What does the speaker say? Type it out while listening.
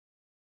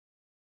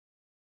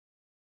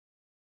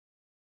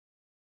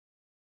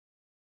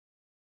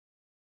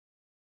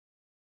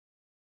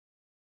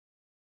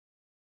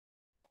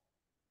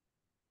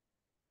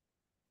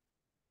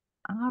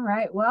All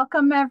right,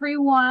 welcome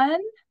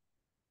everyone.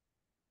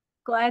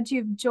 Glad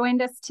you've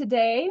joined us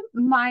today.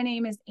 My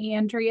name is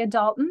Andrea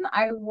Dalton.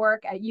 I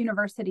work at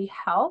University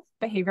Health,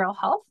 Behavioral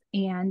Health,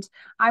 and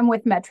I'm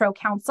with Metro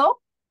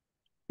Council.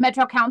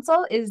 Metro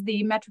Council is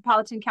the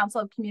Metropolitan Council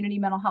of Community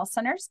Mental Health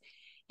Centers,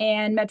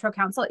 and Metro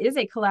Council is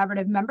a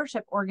collaborative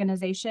membership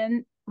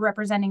organization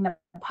representing the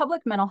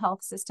public mental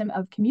health system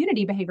of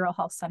community behavioral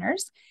health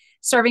centers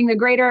serving the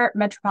greater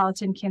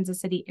metropolitan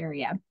Kansas City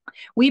area.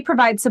 We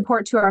provide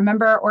support to our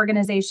member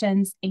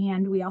organizations,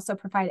 and we also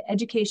provide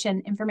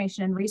education,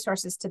 information, and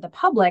resources to the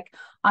public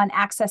on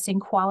accessing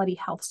quality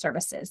health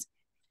services.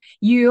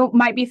 You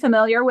might be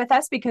familiar with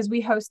us because we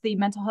host the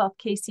Mental Health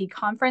KC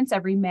conference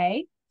every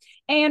May.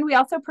 And we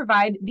also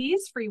provide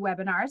these free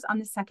webinars on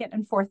the second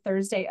and fourth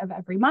Thursday of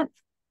every month.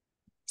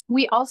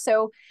 We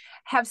also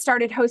have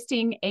started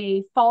hosting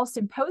a fall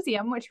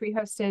symposium, which we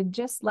hosted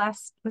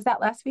was that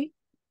last week?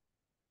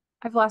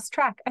 I've lost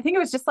track. I think it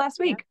was just last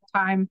week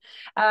time.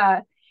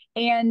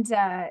 You'll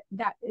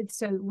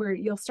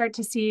start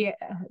to see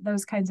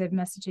those kinds of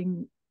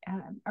messaging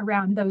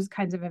around those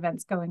kinds of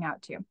events going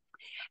out too.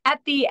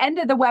 At the end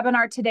of the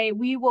webinar today,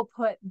 we will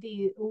put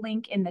the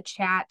link in the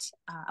chat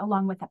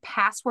along with a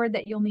password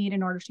that you'll need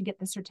in order to get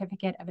the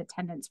certificate of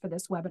attendance for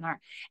this webinar.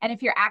 And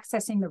if you're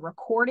accessing the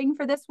recording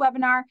for this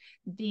webinar,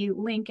 the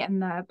link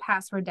and the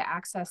password to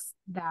access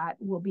that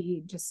will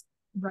be just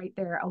right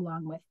there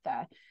along with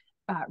the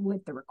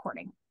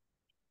recording.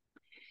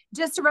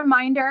 Just a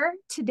reminder,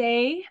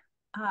 today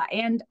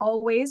and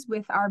always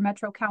with our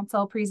Metro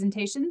Council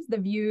presentations, the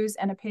views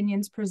and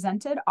opinions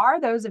presented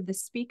are those of the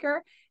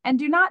speaker and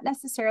do not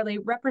necessarily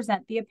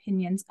represent the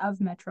opinions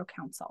of Metro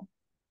Council.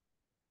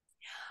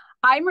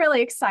 I'm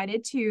really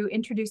excited to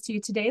introduce to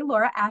you today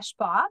Laura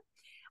Ashbaugh.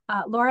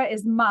 Laura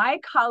is my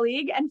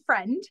colleague and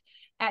friend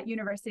at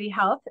University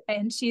Health,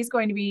 and she's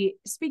going to be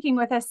speaking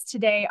with us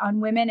today on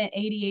women and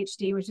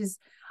ADHD, which is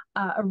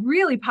a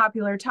really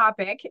popular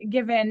topic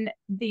given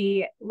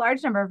the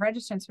large number of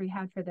registrants we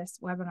had for this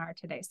webinar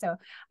today. So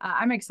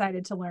I'm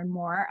excited to learn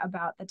more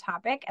about the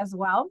topic as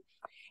well.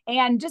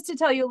 And just to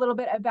tell you a little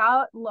bit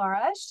about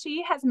Laura,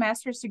 she has a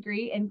master's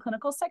degree in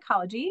clinical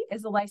psychology,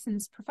 is a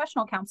licensed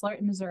professional counselor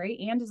in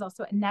Missouri, and is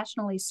also a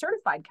nationally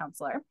certified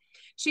counselor.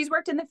 She's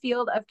worked in the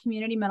field of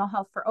community mental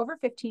health for over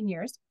 15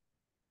 years.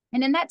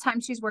 And in that time,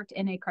 she's worked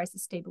in a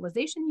crisis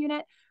stabilization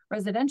unit,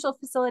 residential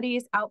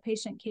facilities,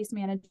 outpatient case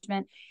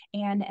management,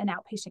 and an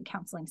outpatient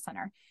counseling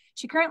center.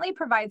 She currently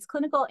provides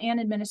clinical and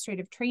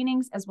administrative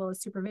trainings, as well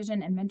as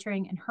supervision and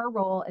mentoring in her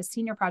role as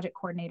senior project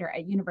coordinator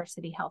at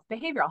University Health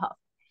Behavioral Health.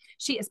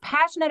 She is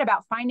passionate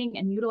about finding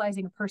and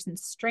utilizing a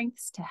person's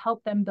strengths to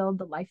help them build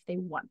the life they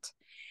want.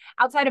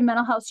 Outside of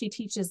mental health, she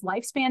teaches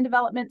lifespan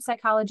development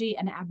psychology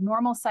and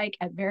abnormal psych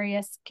at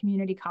various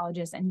community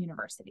colleges and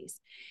universities.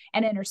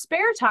 And in her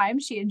spare time,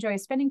 she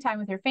enjoys spending time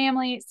with her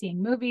family,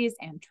 seeing movies,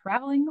 and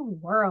traveling the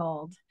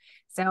world.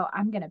 So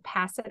I'm going to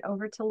pass it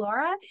over to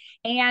Laura.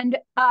 And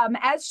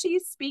as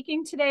she's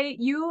speaking today,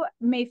 you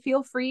may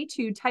feel free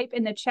to type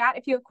in the chat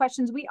if you have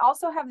questions. We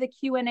also have the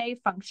Q&A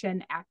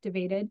function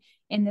activated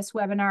in this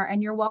webinar,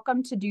 and you're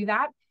welcome to do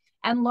that.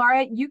 And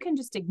Laura, you can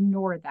just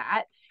ignore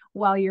that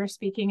while you're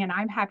speaking, and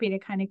I'm happy to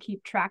kind of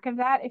keep track of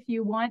that if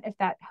you want, if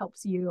that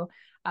helps you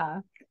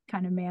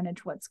kind of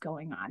manage what's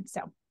going on.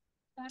 So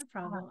not a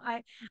problem.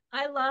 I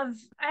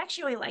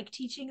actually like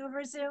teaching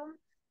over Zoom.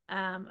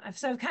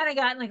 So I've kind of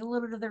gotten like a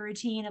little bit of the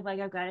routine of like,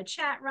 I've got a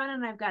chat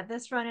running, I've got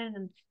this running,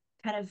 and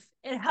kind of,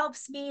 it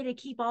helps me to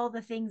keep all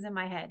the things in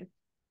my head.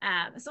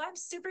 So I'm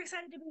super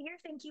excited to be here.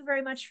 Thank you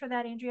very much for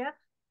that, Andrea.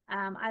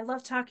 I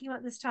love talking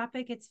about this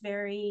topic. It's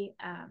very,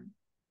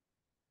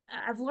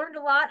 I've learned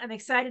a lot. I'm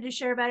excited to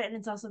share about it. And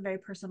it's also very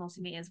personal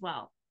to me as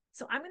well.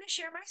 So I'm going to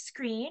share my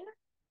screen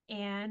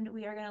and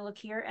we are going to look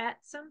here at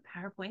some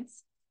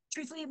PowerPoints.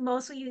 Truthfully,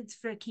 mostly it's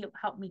for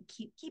help me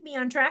keep me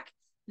on track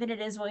than it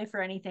is really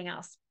for anything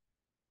else.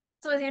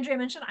 So as Andrea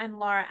mentioned, I'm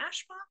Laura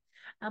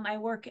Ashbaugh. I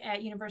work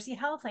at University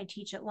Health. I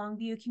teach at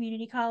Longview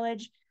Community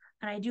College,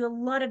 and I do a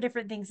lot of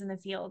different things in the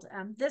field.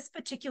 This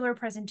particular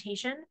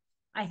presentation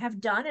I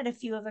have done at a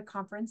few of the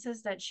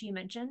conferences that she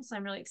mentioned, so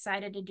I'm really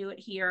excited to do it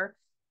here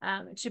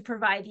to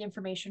provide the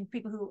information for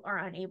people who are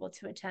unable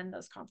to attend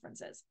those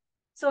conferences.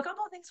 So a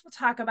couple of things we'll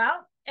talk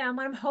about, and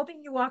what I'm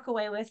hoping you walk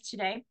away with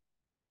today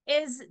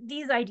is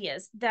these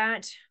ideas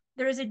that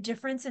there is a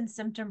difference in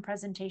symptom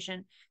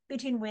presentation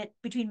between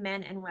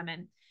men and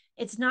women.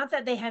 It's not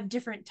that they have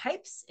different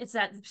types, it's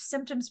that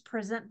symptoms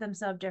present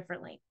themselves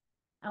differently.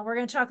 We're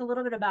going to talk a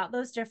little bit about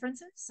those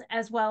differences,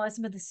 as well as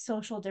some of the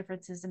social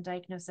differences in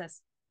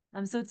diagnosis.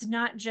 So it's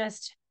not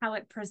just how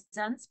it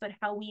presents, but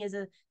how we as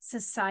a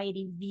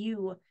society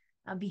view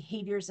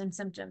behaviors and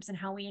symptoms and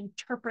how we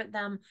interpret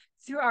them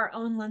through our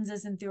own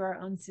lenses and through our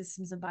own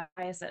systems and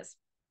biases.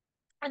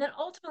 And then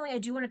ultimately, I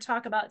do want to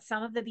talk about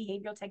some of the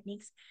behavioral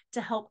techniques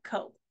to help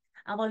cope.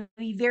 I'll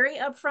be very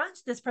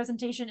upfront. This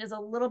presentation is a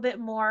little bit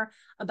more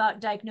about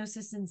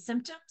diagnosis and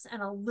symptoms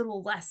and a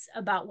little less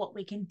about what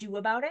we can do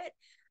about it.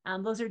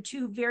 Those are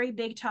two very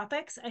big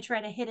topics. I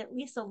try to hit at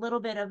least a little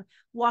bit of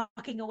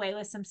walking away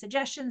with some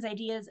suggestions,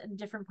 ideas, and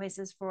different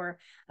places for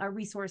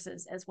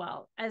resources as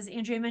well. As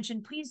Andrea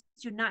mentioned, please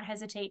do not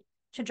hesitate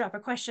to drop a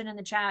question in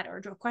the chat or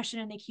drop a question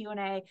in the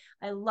Q&A.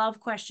 I love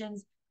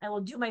questions. I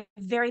will do my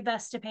very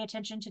best to pay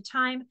attention to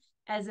time,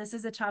 as this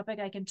is a topic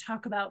I can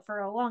talk about for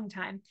a long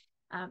time,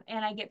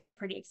 and I get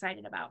pretty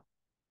excited about.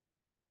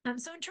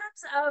 So in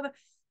terms of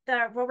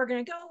what we're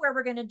going to go, where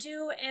we're going to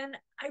do, and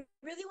I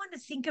really want to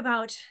think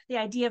about the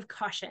idea of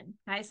caution.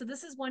 Okay, so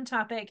this is one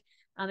topic.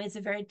 It's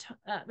a very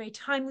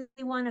timely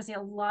one. I see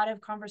a lot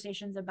of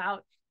conversations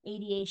about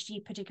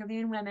ADHD, particularly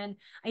in women.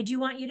 I do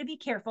want you to be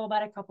careful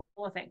about a couple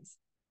of things.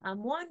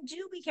 One,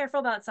 do be careful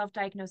about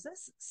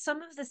self-diagnosis.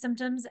 Some of the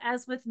symptoms,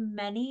 as with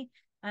many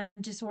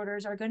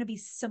disorders, are going to be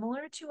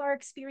similar to our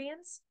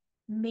experience,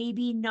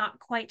 maybe not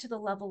quite to the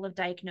level of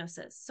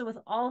diagnosis. So with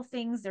all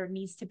things, there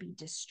needs to be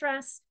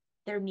distress,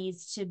 there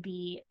needs to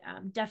be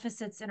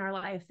deficits in our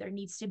life, there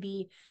needs to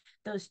be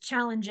those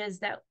challenges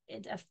that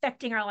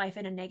affecting our life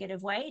in a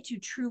negative way to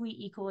truly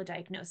equal a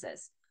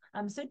diagnosis.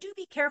 So do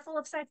be careful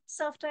of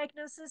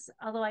self-diagnosis,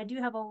 although I do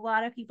have a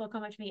lot of people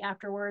come up to me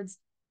afterwards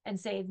and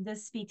say,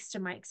 this speaks to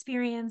my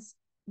experience.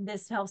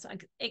 This helps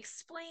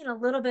explain a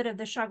little bit of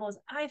the struggles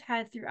I've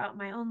had throughout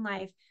my own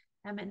life,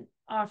 and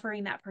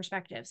offering that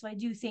perspective. So I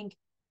do think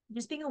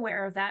just being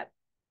aware of that.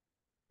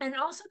 And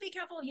also be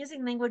careful of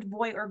using language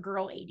boy or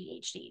girl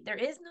ADHD. There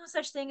is no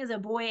such thing as a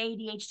boy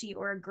ADHD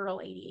or a girl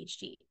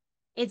ADHD.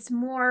 It's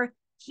more,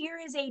 here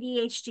is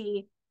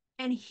ADHD,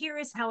 and here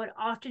is how it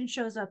often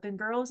shows up in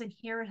girls, and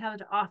here is how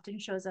it often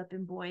shows up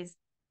in boys.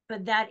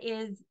 But that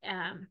is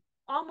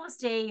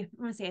almost I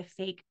want to say a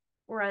fake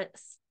or a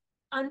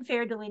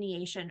unfair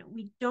delineation.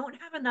 We don't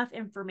have enough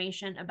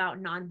information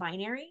about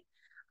non-binary.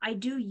 I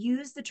do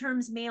use the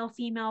terms male,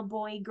 female,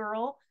 boy,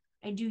 girl.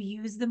 I do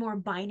use the more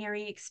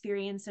binary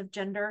experience of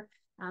gender,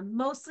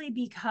 mostly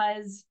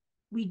because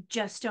we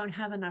just don't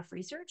have enough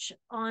research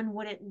on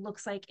what it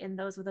looks like in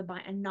those with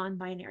a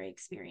non-binary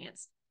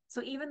experience.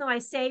 So even though I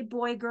say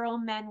boy, girl,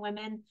 men,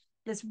 women,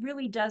 this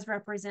really does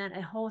represent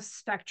a whole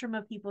spectrum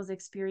of people's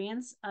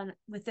experience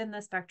within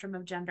the spectrum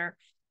of gender.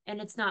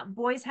 And it's not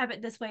boys have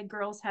it this way,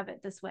 girls have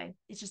it this way.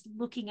 It's just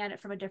looking at it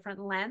from a different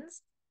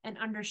lens and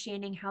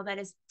understanding how that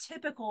is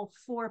typical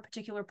for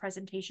particular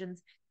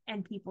presentations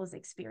and people's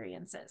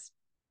experiences.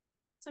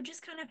 So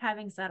just kind of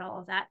having said all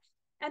of that.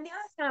 And the other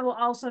thing I will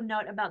also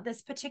note about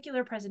this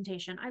particular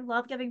presentation, I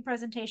love giving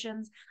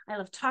presentations. I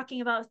love talking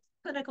about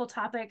clinical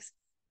topics.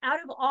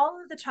 Out of all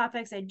of the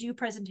topics I do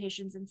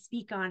presentations and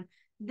speak on,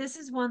 this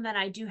is one that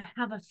I do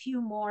have a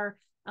few more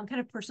kind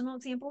of personal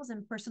examples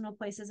and personal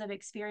places of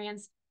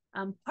experience.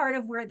 Part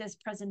of where this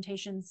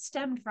presentation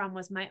stemmed from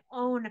was my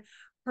own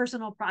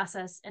personal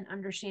process and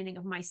understanding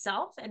of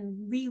myself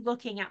and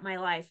re-looking at my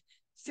life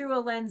through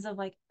a lens of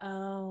like,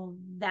 oh,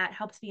 that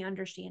helps me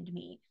understand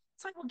me.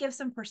 So I will give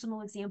some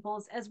personal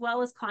examples as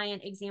well as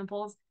client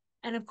examples.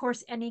 And of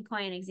course, any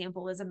client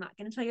example is, I'm not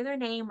going to tell you their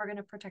name. We're going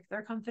to protect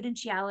their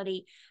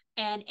confidentiality.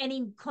 And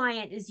any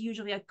client is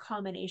usually a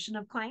combination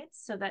of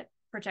clients. So that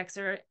protects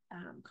their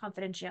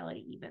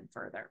confidentiality even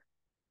further.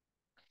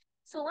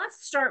 So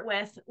let's start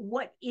with,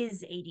 what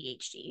is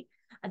ADHD?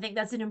 I think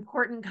that's an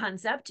important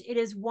concept. It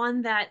is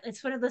one that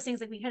it's one of those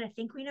things like we kind of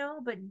think we know,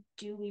 but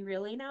do we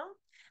really know?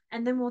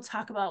 And then we'll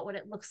talk about what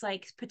it looks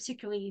like,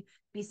 particularly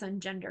based on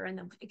gender and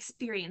the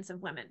experience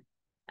of women.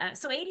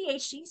 So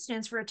ADHD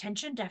stands for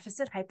Attention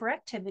Deficit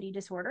Hyperactivity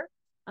Disorder.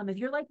 If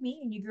you're like me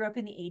and you grew up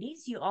in the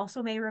 80s, you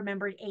also may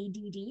remember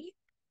ADD.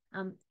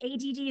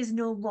 ADD is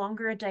no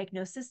longer a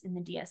diagnosis in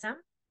the DSM.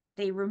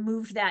 They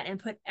removed that and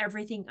put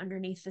everything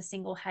underneath the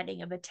single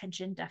heading of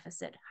Attention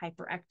Deficit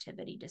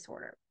Hyperactivity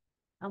Disorder.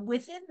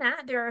 Within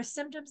that, there are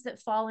symptoms that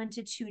fall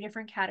into two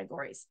different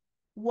categories.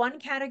 One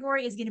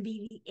category is going to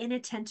be the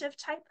inattentive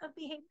type of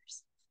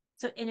behaviors.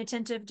 So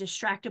inattentive,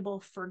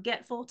 distractible,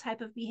 forgetful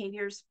type of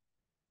behaviors.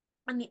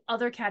 And the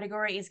other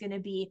category is going to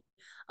be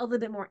a little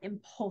bit more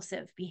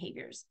impulsive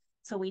behaviors.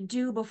 So we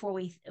do before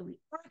we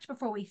act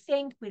before we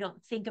think, we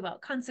don't think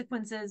about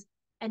consequences,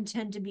 and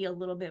tend to be a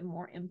little bit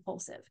more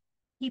impulsive.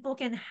 People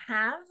can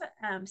have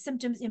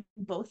symptoms in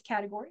both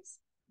categories.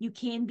 You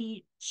can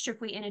be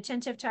strictly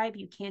inattentive type.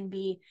 You can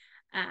be,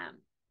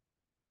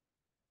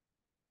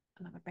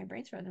 my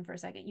brain's frozen for a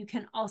second. You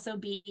can also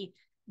be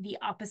the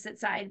opposite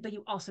side, but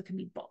you also can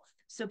be both.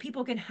 So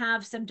people can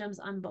have symptoms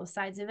on both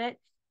sides of it,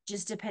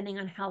 just depending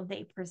on how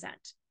they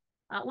present.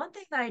 One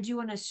thing that I do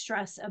want to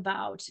stress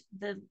about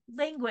the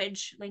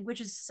language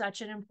is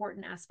such an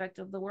important aspect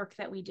of the work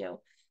that we do.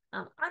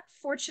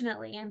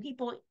 Unfortunately, and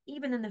people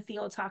even in the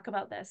field talk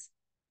about this,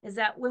 is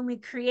that when we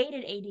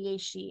created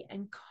ADHD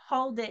and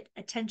called it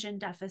attention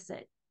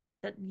deficit,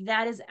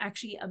 that is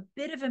actually a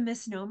bit of a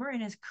misnomer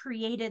and has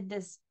created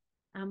this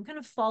kind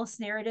of false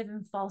narrative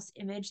and false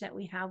image that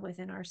we have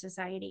within our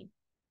society.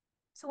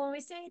 So when we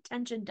say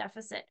attention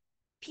deficit,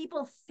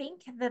 people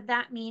think that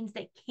that means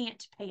they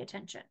can't pay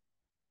attention.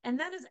 And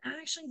that is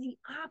actually the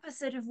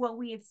opposite of what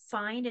we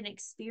find and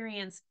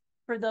experience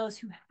for those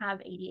who have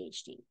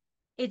ADHD.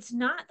 It's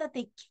not that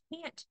they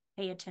can't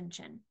pay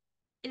attention.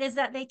 It is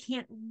that they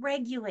can't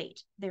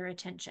regulate their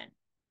attention.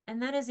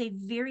 And that is a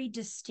very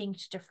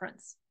distinct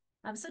difference.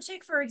 So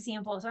take, for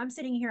example, so I'm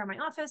sitting here in my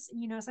office,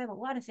 and you notice I have a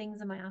lot of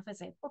things in my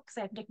office. I have books,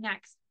 I have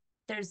knickknacks.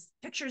 There's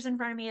pictures in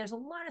front of me. There's a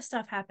lot of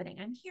stuff happening.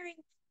 I'm hearing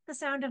the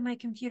sound of my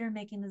computer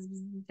making this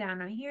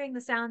sound. I'm hearing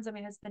the sounds of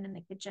my husband in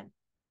the kitchen.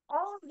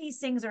 All of these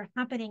things are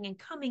happening and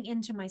coming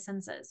into my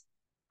senses.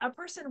 A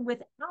person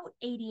without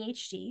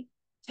ADHD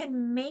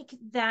can make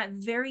that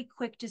very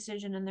quick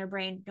decision in their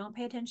brain. Don't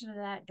pay attention to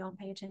that. Don't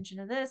pay attention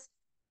to this.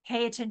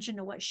 Pay attention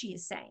to what she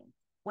is saying,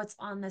 what's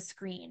on the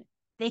screen.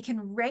 They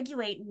can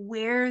regulate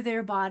where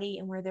their body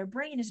and where their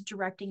brain is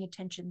directing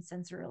attention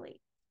sensorily.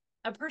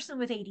 A person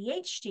with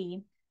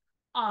ADHD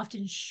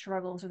often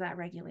struggles with that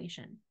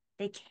regulation.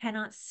 They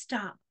cannot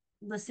stop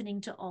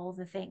listening to all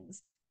the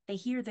things. They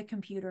hear the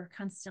computer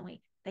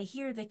constantly. They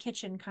hear the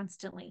kitchen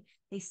constantly.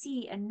 They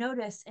see and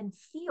notice and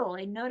feel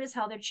and notice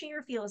how their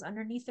chair feels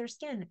underneath their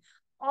skin.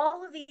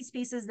 All of these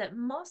pieces that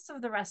most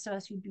of the rest of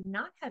us who do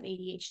not have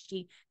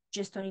ADHD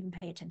just don't even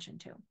pay attention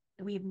to.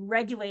 We've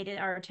regulated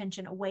our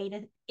attention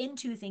away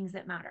into things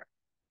that matter.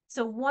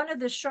 So one of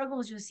the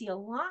struggles you see a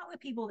lot with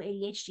people with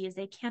ADHD is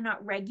they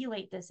cannot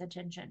regulate this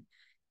attention.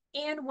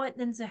 And what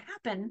tends to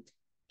happen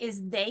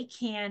is they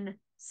can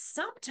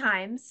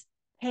sometimes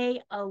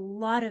pay a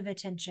lot of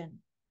attention.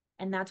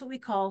 And that's what we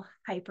call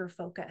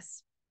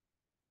hyperfocus.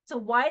 So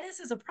why this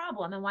is a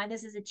problem and why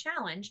this is a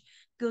challenge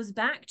goes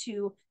back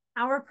to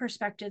our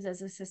perspectives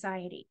as a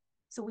society.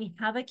 So we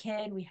have a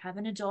kid, we have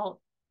an adult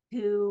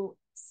who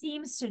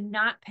seems to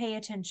not pay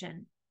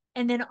attention,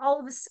 and then all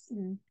of a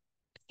sudden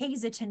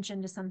pays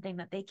attention to something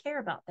that they care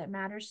about, that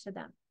matters to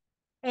them.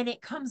 And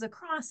it comes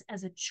across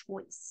as a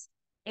choice.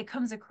 It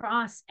comes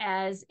across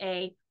as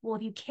well,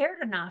 if you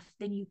cared enough,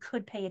 then you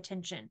could pay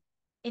attention,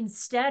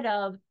 instead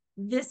of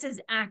this is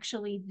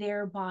actually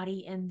their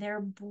body and their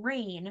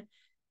brain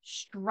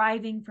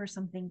striving for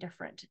something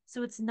different.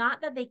 So it's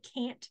not that they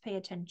can't pay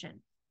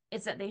attention.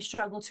 It's that they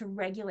struggle to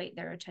regulate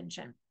their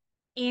attention.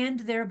 And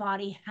their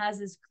body has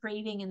this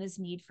craving and this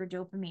need for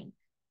dopamine.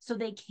 So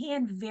they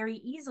can very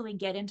easily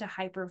get into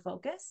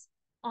hyperfocus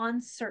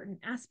on certain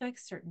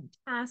aspects, certain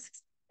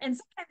tasks. And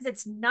sometimes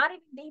it's not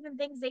even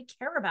things they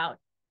care about.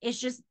 It's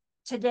just,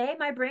 today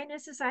my brain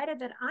has decided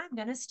that I'm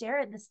going to stare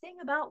at this thing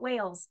about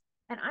whales,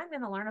 and I'm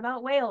going to learn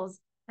about whales,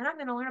 and I'm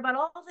going to learn about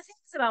all the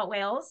things about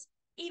whales.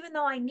 Even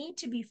though I need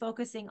to be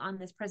focusing on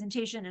this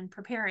presentation and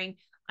preparing,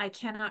 I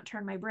cannot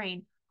turn my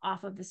brain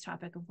off of this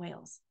topic of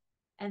whales.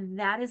 And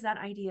that is that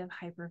idea of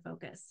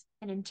hyperfocus,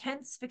 an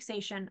intense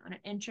fixation on an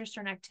interest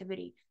or an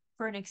activity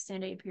for an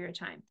extended period of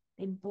time.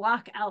 They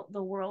block out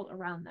the world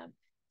around them.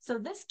 So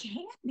this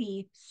can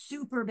be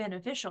super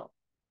beneficial.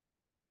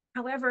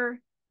 However,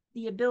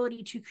 the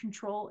ability to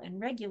control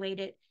and regulate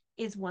it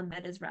is one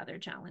that is rather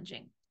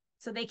challenging.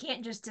 So they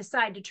can't just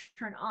decide to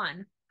turn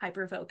on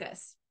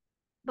hyperfocus.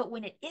 But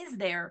when it is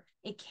there,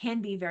 it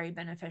can be very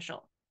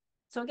beneficial.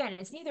 So again,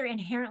 it's neither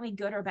inherently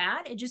good or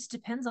bad. It just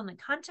depends on the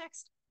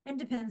context and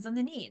depends on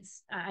the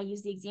needs. I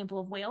use the example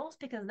of whales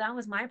because that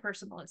was my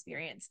personal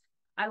experience.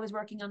 I was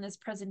working on this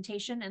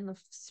presentation in the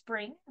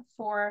spring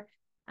for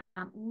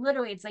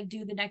literally, it's like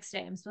due the next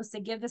day. I'm supposed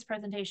to give this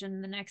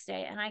presentation the next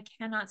day, and I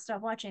cannot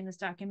stop watching this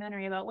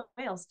documentary about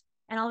whales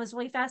and all these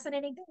really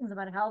fascinating things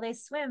about how they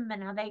swim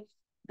and how they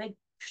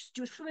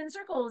swim in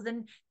circles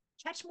and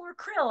catch more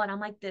krill. And I'm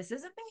like, this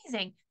is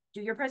amazing.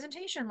 Do your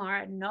presentation,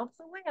 Laura. Nope,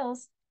 the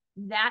whales.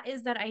 That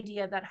is that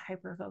idea of that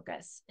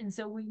hyperfocus. And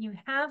so when you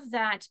have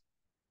that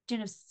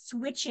kind of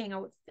switching,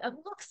 or it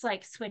looks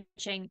like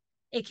switching,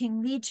 it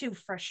can lead to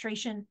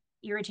frustration,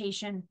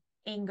 irritation,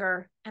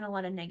 anger, and a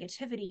lot of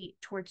negativity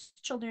towards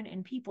children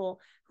and people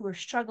who are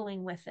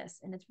struggling with this.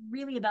 And it's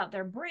really about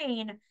their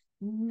brain,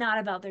 not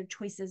about their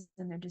choices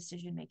and their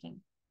decision making.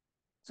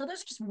 So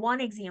there's just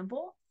one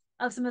example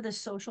of some of the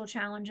social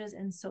challenges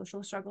and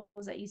social struggles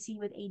that you see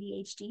with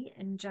ADHD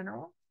in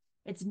general.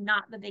 It's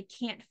not that they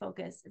can't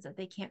focus, it's that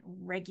they can't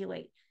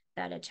regulate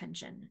that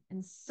attention.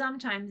 And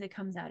sometimes it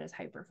comes out as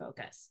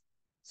hyperfocus.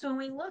 So when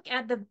we look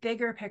at the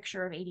bigger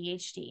picture of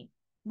ADHD,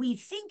 we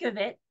think of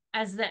it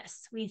as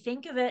this. We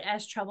think of it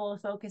as trouble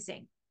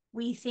focusing.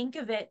 We think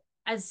of it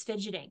as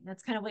fidgeting.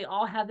 That's kind of, we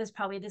all have this,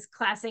 probably this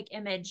classic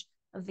image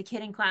of the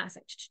kid in class,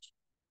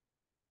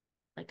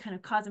 like kind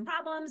of causing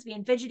problems,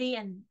 being fidgety,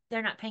 and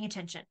they're not paying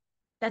attention.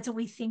 That's what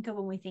we think of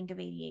when we think of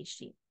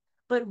ADHD.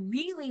 But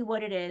really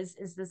what it is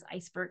this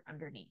iceberg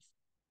underneath.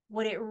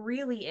 What it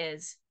really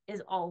is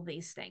all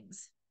these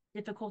things: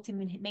 difficulty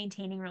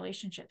maintaining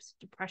relationships,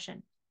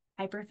 depression,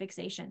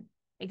 hyperfixation,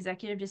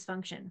 executive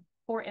dysfunction,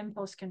 poor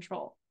impulse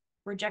control,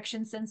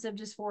 rejection sensitive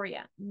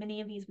dysphoria. Many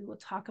of these we will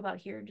talk about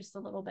here in just a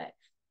little bit.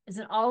 Is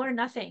an all or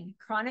nothing,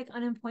 chronic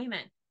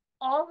unemployment,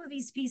 all of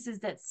these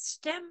pieces that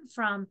stem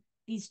from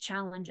these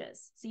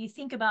challenges. So you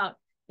think about,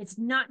 it's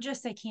not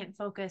just I can't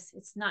focus,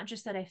 it's not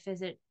just that I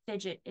fidget,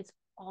 it's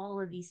all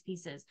of these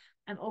pieces.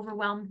 I'm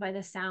overwhelmed by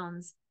the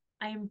sounds.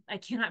 I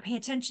cannot pay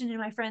attention to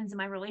my friends and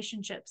my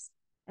relationships.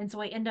 And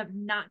so I end up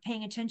not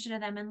paying attention to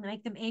them and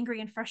make them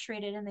angry and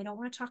frustrated, and they don't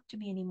want to talk to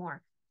me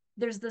anymore.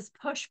 there's this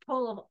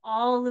push-pull of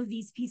all of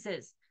these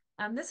pieces.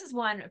 This is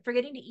one: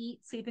 forgetting to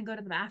eat, sleep, and go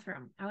to the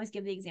bathroom. I always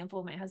give the example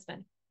of my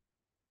husband.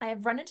 I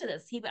have run into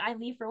this. I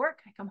leave for work.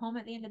 I come home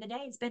at the end of the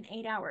day. It's been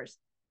 8 hours.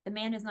 The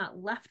man has not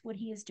left what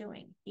he is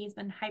doing. He's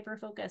been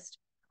hyper-focused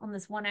on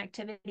this one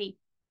activity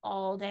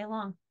all day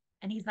long.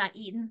 And he's not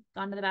eaten,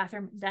 gone to the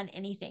bathroom, done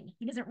anything.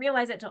 He doesn't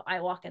realize it till I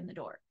walk in the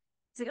door.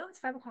 He's like, oh, it's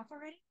 5 o'clock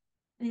already.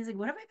 And he's like,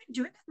 what have I been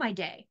doing with my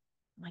day?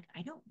 I'm like,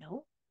 I don't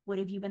know. What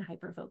have you been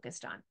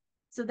hyper-focused on?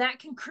 So that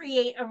can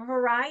create a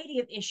variety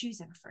of issues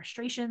and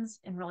frustrations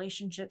in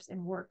relationships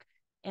and work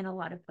in a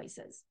lot of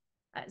places.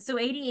 So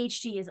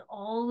ADHD is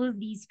all of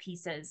these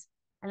pieces.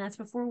 And that's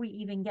before we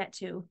even get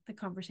to the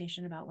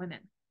conversation about women.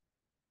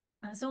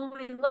 So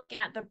when we look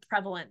at the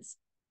prevalence,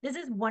 this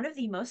is one of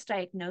the most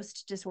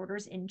diagnosed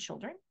disorders in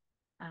children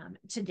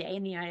today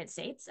in the United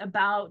States,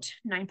 about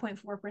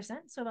 9.4%.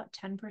 So about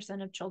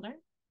 10% of children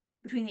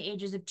between the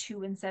ages of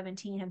 2 and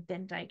 17 have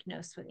been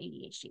diagnosed with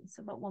ADHD.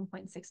 So about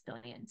 1.6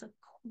 billion. So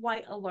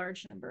quite a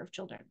large number of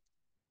children.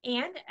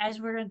 And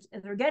as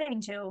we're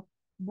getting to,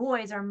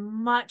 boys are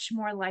much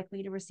more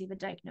likely to receive a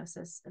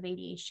diagnosis of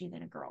ADHD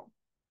than a girl.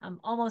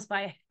 Almost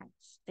by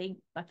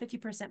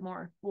 50%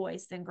 more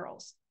boys than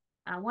girls.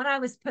 When I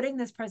was putting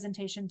this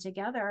presentation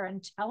together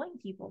and telling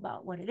people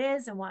about what it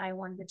is and why I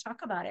wanted to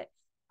talk about it,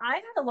 I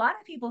had a lot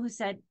of people who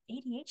said,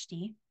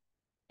 ADHD,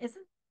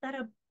 isn't that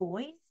a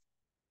boy?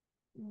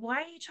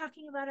 Why are you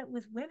talking about it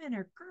with women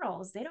or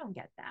girls? They don't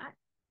get that.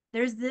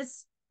 There's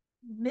this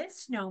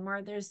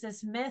misnomer, there's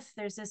this myth,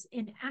 there's this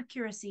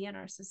inaccuracy in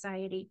our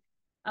society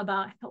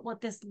about what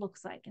this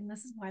looks like. And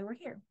this is why we're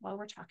here, why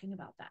we're talking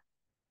about that.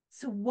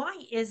 So why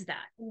is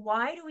that?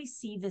 Why do we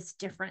see this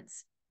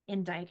difference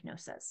in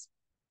diagnosis?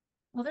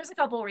 Well, there's a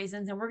couple of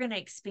reasons, and we're going to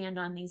expand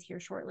on these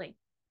here shortly.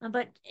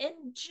 But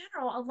in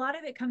general, a lot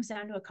of it comes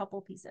down to a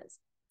couple pieces.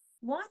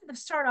 One to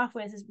start off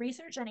with is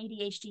research on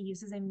ADHD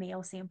uses a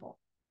male sample.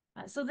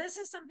 So this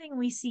is something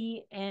we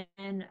see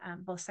in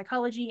both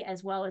psychology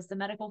as well as the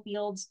medical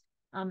fields,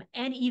 and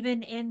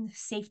even in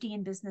safety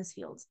and business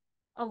fields.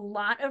 A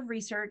lot of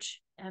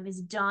research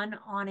is done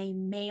on a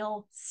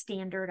male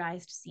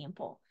standardized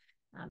sample.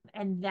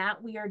 And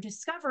that we are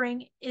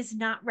discovering is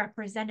not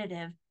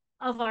representative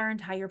of our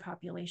entire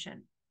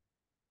population.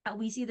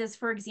 We see this,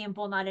 for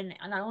example, not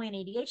only in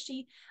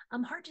ADHD,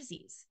 heart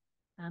disease,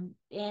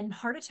 and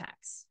heart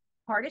attacks.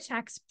 Heart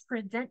attacks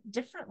present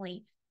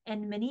differently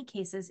in many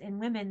cases in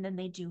women than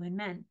they do in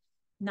men.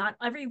 Not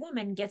every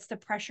woman gets the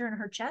pressure in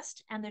her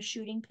chest and the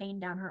shooting pain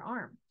down her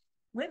arm.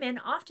 Women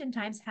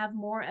oftentimes have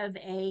more of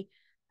a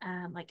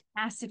like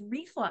acid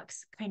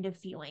reflux kind of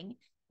feeling,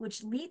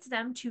 which leads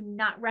them to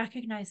not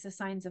recognize the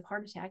signs of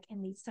heart attack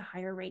and leads to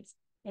higher rates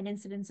and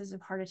incidences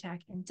of heart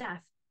attack and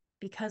death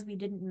because we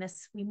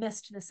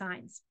missed the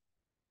signs.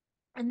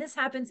 And this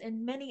happens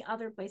in many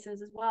other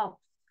places as well.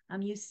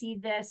 You see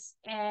this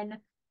in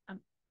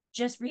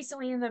just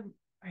recently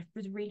I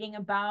was reading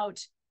about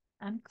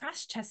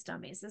crash test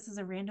dummies. This is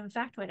a random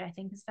factoid I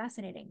think is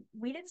fascinating.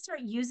 We didn't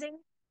start using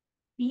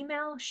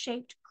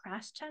female-shaped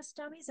crash test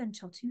dummies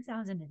until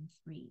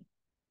 2003.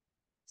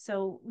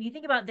 So when you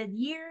think about the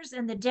years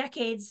and the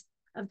decades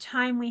of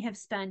time we have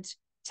spent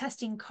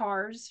testing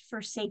cars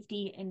for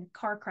safety in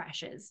car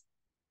crashes,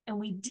 and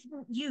we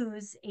didn't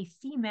use a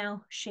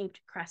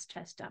female-shaped crash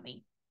test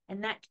dummy.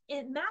 And that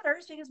it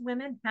matters because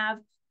women have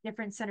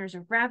different centers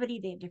of gravity,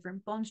 they have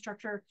different bone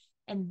structure,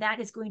 and that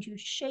is going to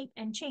shape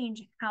and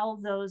change how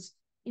those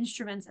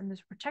instruments and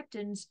those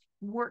protectants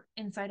work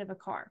inside of a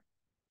car.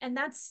 And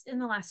that's in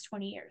the last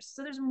 20 years.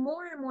 So there's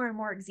more and more and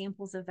more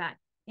examples of that.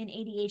 In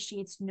ADHD,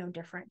 it's no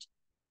different.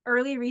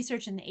 Early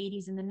research in the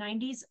 80s and the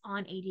 90s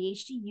on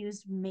ADHD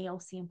used male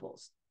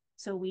samples.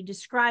 So we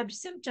described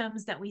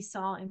symptoms that we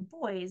saw in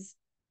boys,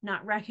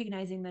 not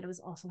recognizing that it was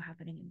also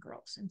happening in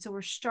girls. And so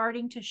we're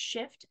starting to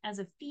shift as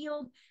a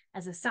field,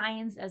 as a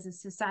science, as a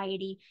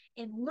society,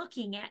 in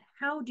looking at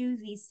how do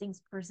these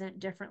things present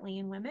differently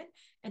in women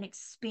and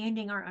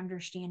expanding our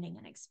understanding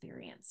and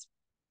experience.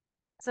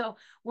 So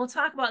we'll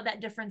talk about that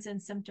difference in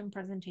symptom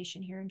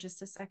presentation here in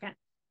just a second.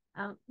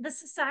 The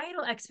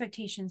societal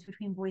expectations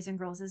between boys and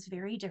girls is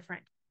very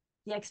different.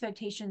 The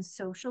expectations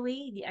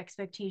socially, the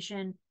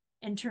expectation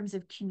in terms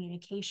of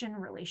communication,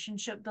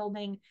 relationship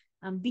building,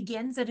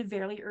 begins at a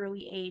very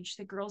early age.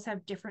 The girls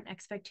have different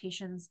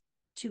expectations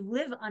to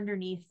live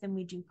underneath than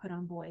we do put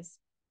on boys.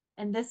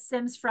 And this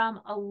stems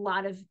from a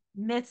lot of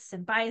myths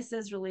and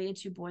biases related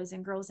to boys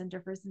and girls and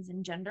differences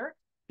in gender.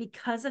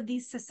 Because of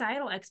these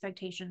societal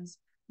expectations,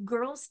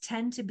 girls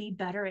tend to be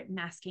better at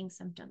masking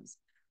symptoms.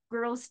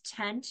 Girls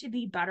tend to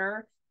be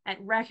better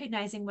at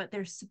recognizing what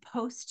they're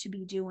supposed to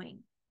be doing,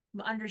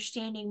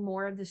 understanding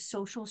more of the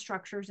social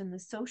structures and the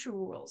social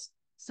rules.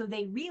 So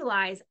they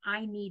realize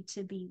I need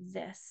to be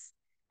this,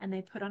 and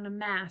they put on a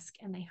mask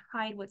and they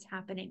hide what's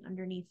happening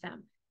underneath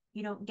them.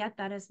 You don't get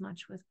that as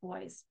much with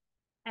boys.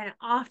 And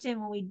often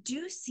when we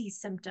do see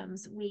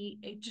symptoms,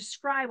 we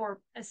describe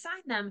or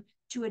assign them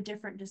to a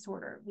different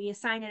disorder. We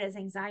assign it as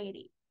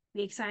anxiety.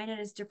 We assign it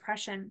as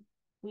depression.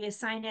 We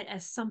assign it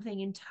as something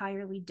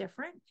entirely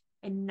different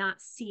and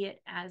not see it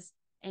as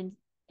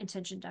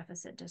attention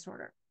deficit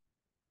disorder.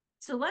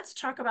 So let's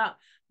talk about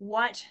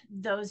what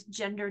those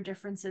gender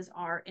differences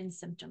are in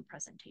symptom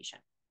presentation.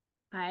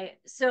 Right.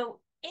 So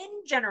in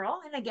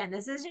general, and again,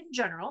 this is in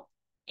general,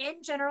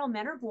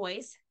 men or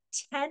boys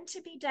tend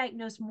to be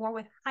diagnosed more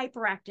with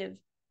hyperactive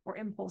or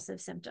impulsive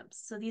symptoms.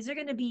 So these are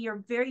going to be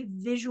your very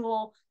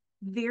visual,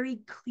 very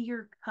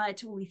clear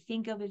cut, what we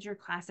think of as your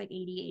classic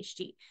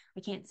ADHD.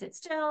 I can't sit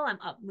still. I'm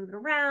up, moving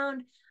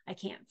around. I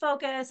can't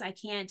focus. I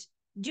can't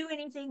do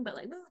anything but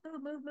like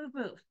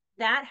move.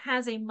 That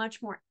has a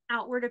much more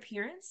outward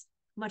appearance,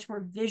 much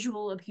more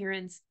visual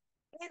appearance,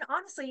 and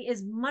honestly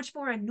is much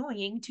more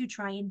annoying to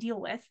try and deal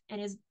with,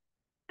 and is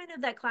kind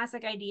of that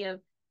classic idea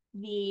of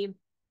the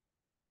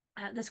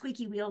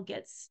squeaky wheel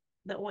gets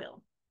the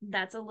oil.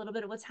 That's a little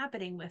bit of what's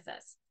happening with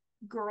this.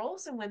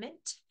 Girls and women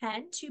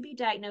tend to be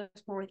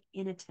diagnosed more with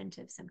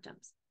inattentive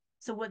symptoms.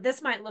 So what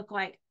this might look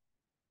like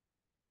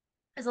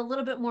is a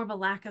little bit more of a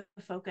lack of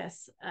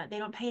focus. They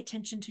don't pay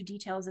attention to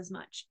details as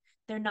much.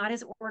 They're not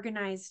as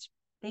organized.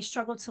 They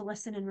struggle to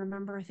listen and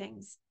remember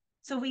things.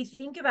 So we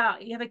think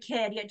about, you have a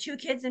kid, you got two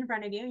kids in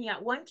front of you, and you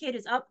got one kid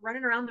is up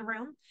running around the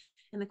room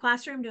in the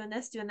classroom doing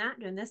this, doing that,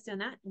 doing this, doing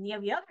that. And you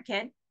have the other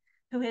kid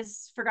who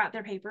has forgot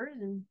their papers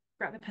and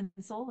grabbed a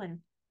pencil and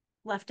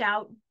left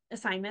out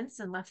assignments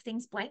and left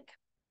things blank.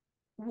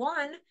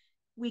 One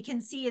we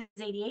can see as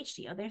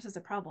ADHD. Oh, there's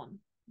a problem.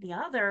 The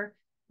other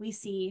we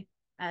see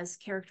as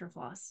character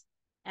flaws,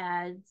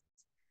 as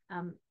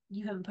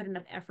you haven't put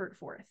enough effort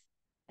forth.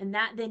 And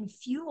that then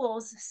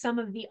fuels some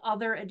of the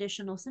other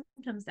additional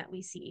symptoms that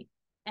we see.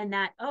 And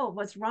that, oh,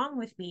 what's wrong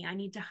with me? I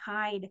need to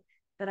hide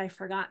that I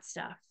forgot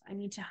stuff. I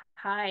need to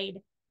hide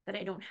that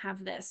I don't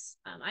have this.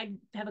 I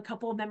have a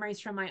couple of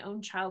memories from my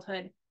own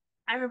childhood.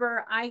 I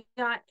remember I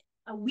got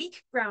a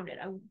week grounded.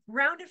 I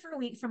grounded for a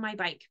week from my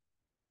bike,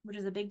 which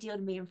is a big deal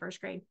to me in first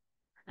grade,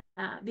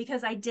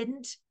 because I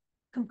didn't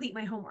complete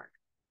my homework.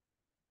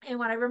 And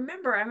what I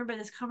remember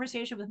this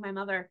conversation with my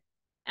mother,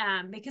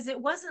 because it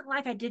wasn't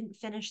like I didn't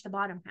finish the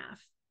bottom half.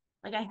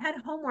 Like I had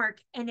homework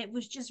and it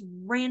was just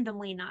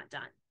randomly not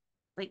done.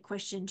 Like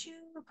question 2,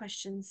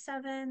 question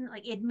 7,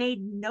 like it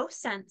made no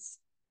sense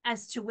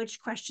as to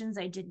which questions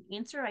I didn't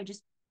answer. I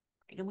just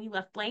randomly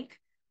left blank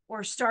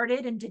or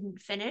started and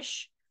didn't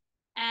finish.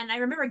 And I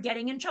remember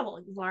getting in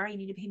trouble. Laura, you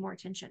need to pay more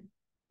attention.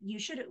 You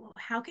should,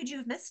 how could you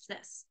have missed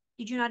this?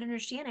 Did you not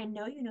understand? I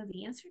know you know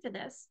the answer to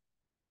this.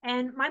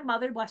 And my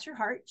mother, bless her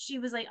heart, she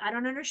was like, I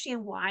don't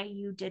understand why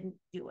you didn't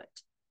do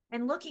it.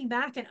 And looking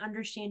back and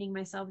understanding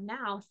myself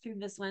now through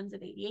this lens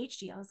of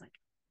ADHD, I was like,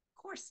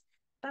 of course,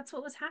 that's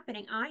what was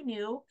happening. I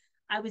knew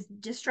I was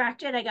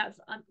distracted. I got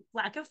a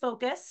lack of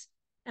focus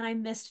and I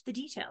missed the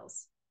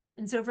details.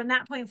 And so from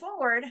that point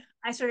forward,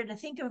 I started to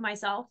think of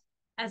myself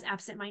as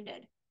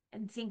absent-minded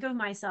and think of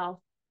myself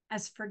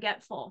as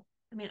forgetful.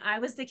 I mean, I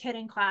was the kid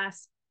in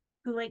class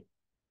who like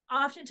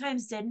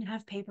oftentimes didn't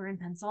have paper and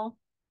pencil.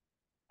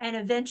 And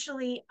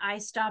eventually I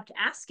stopped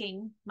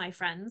asking my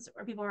friends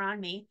or people around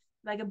me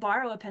if I could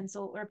borrow a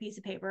pencil or a piece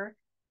of paper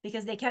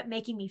because they kept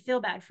making me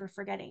feel bad for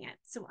forgetting it.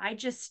 So I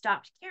just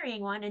stopped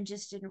carrying one and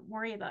just didn't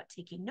worry about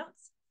taking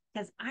notes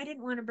because I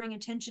didn't want to bring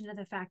attention to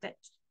the fact that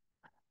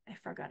I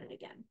forgot it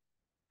again.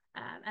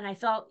 And I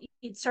felt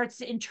it starts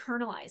to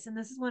internalize. And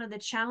this is one of the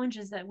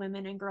challenges that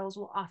women and girls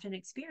will often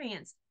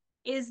experience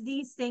is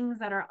these things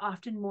that are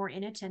often more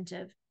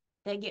inattentive.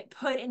 They get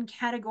put in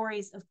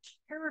categories of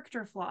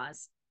character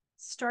flaws,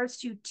 starts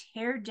to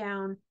tear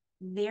down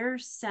their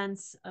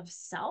sense of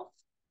self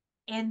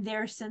and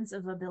their sense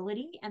of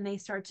ability. And they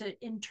start to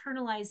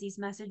internalize these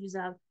messages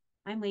of,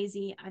 I'm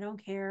lazy, I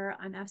don't care,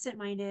 I'm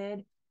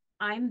absent-minded,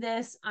 I'm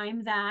this,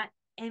 I'm that.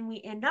 And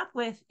we end up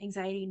with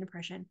anxiety and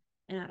depression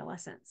in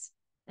adolescence.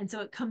 And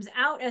so it comes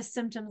out as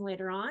symptoms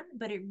later on,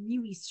 but it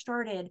really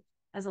started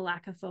as a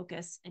lack of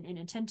focus and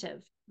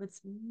inattentive.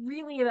 It's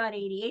really about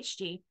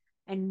ADHD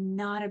and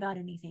not about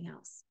anything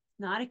else,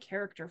 not a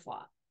character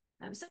flaw.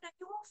 So now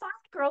you will find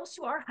girls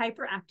who are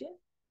hyperactive.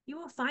 You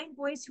will find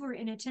boys who are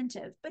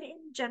inattentive, but in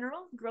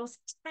general, girls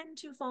tend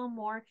to fall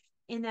more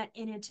in that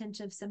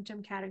inattentive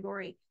symptom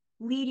category,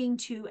 leading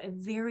to a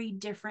very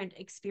different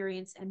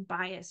experience and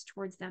bias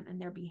towards them and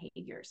their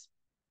behaviors.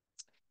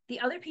 The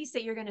other piece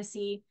that you're going to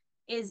see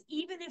is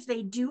even if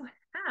they do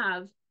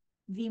have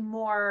the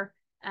more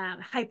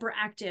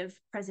hyperactive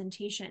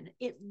presentation,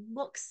 it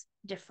looks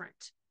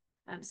different.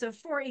 So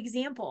for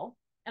example,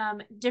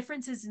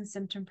 differences in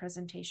symptom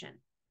presentation.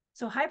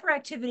 So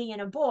hyperactivity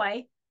in a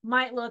boy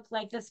might look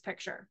like this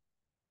picture.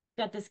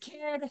 Got this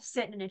kid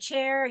sitting in a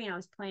chair, you know,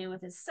 he's playing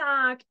with his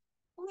sock,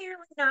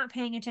 clearly not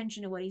paying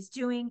attention to what he's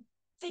doing,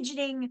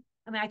 fidgeting.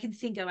 I mean, I can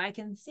think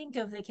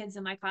of the kids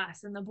in my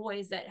class and the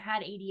boys that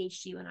had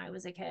ADHD when I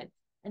was a kid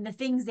and the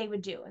things they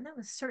would do. And that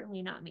was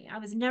certainly not me. I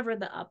was never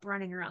the up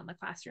running around the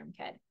classroom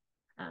kid.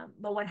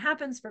 But what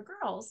happens for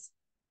girls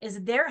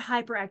is their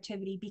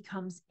hyperactivity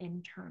becomes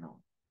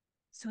internal.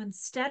 So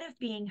instead of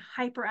being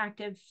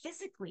hyperactive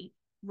physically,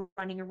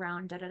 running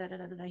around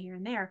here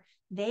and there,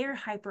 they are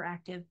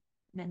hyperactive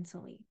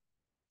mentally.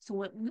 So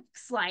what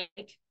looks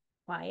like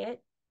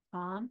quiet,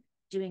 calm,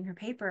 doing her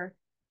paper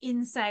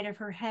inside of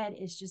her head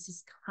is just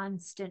this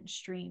constant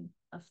stream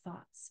of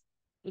thoughts.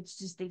 It's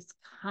just this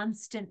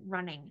constant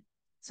running.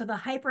 So the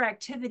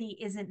hyperactivity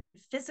isn't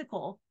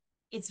physical,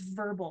 it's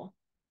verbal,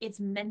 it's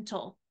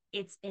mental,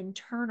 it's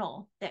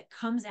internal, that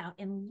comes out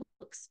and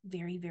looks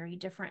very, very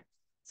different.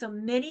 So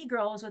many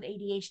girls with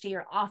ADHD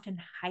are often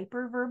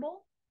hyperverbal.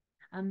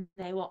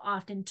 They will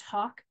often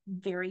talk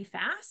very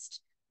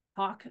fast,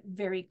 talk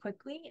very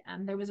quickly.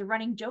 There was a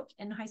running joke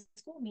in high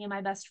school, me and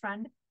my best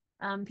friend.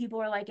 People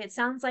were like, it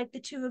sounds like the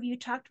two of you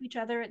talk to each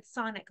other at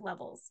sonic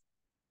levels,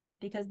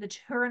 because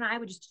her and I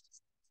would just,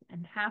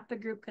 and half the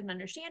group couldn't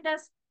understand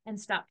us and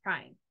stop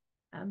trying,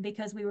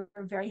 because we were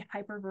very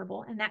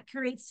hyperverbal, and that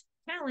creates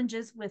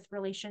challenges with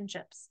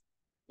relationships.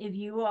 If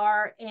you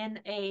are in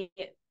a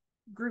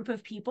group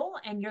of people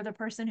and you're the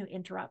person who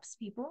interrupts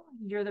people,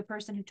 you're the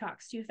person who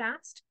talks too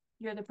fast,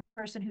 you're the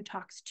person who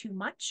talks too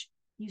much,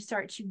 you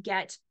start to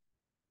get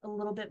a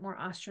little bit more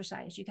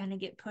ostracized. You kind of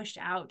get pushed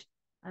out.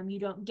 You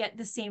don't get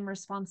the same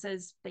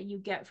responses that you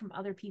get from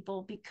other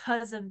people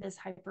because of this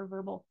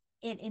hyperverbal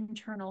and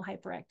internal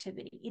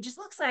hyperactivity. It just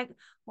looks like,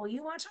 well,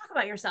 you want to talk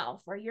about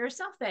yourself, or you're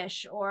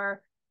selfish,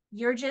 or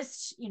you're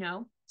just,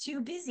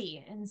 too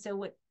busy. And so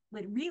what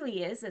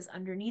really is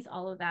underneath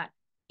all of that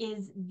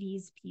is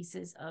these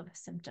pieces of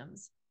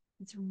symptoms.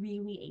 It's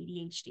really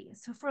ADHD.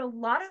 So for a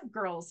lot of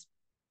girls,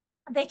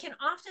 they can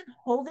often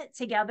hold it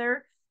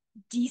together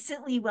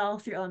decently well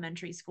through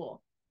elementary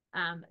school.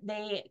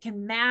 They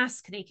can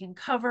mask, they can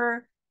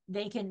cover,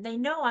 they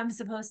know I'm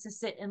supposed to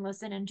sit and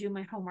listen and do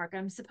my homework.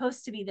 I'm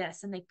supposed to be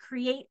this. And they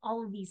create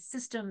all of these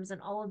systems and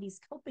all of these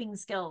coping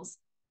skills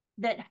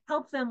that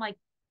help them like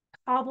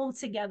cobble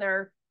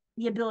together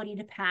the ability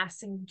to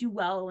pass and do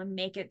well and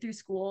make it through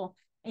school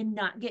and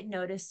not get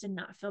noticed and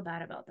not feel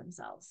bad about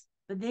themselves.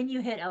 But then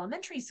you hit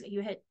elementary school,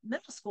 you hit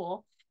middle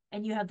school,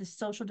 and you have the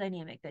social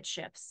dynamic that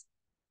shifts.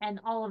 And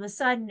all of a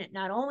sudden,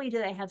 not only do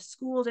they have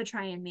school to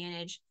try and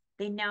manage,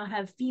 they now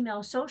have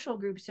female social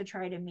groups to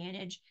try to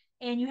manage,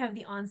 and you have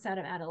the onset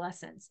of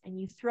adolescence. And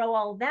you throw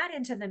all that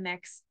into the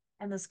mix,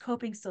 and those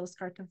coping skills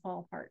start to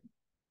fall apart.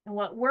 And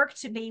what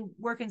worked to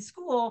work in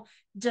school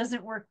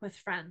doesn't work with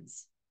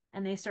friends.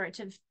 And they start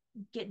to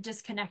get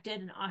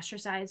disconnected and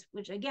ostracized,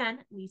 which again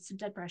leads to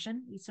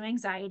depression, leads to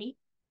anxiety,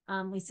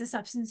 leads to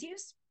substance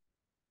use.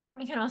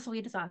 It can also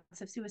lead to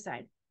thoughts of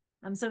suicide.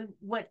 So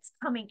what's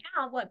coming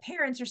out, what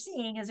parents are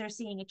seeing, is they're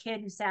seeing a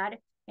kid who's sad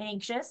and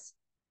anxious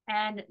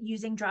and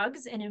using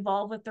drugs and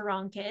involved with the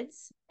wrong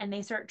kids, and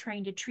they start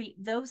trying to treat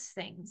those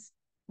things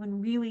when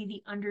really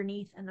the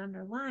underneath and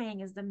underlying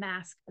is the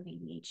mask of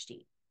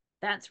ADHD.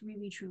 That's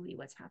really truly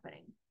what's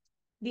happening.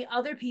 The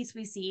other piece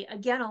we see,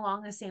 again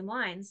along the same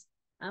lines,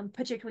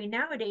 particularly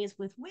nowadays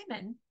with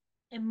women,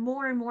 and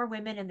more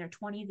women in their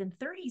 20s and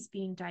 30s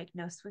being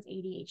diagnosed with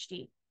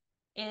ADHD,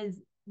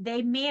 is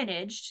they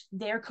managed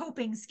their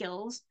coping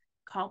skills,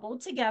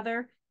 cobbled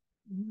together,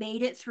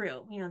 made it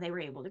through. They were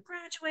able to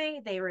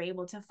graduate, they were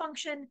able to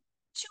function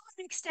to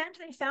an extent.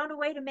 They found a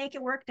way to make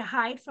it work, to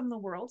hide from the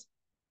world.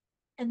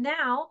 And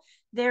now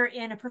they're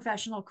in a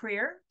professional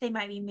career. They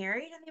might be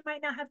married and they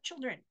might not have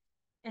children.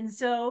 And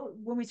so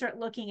when we start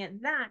looking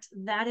at that,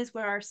 that is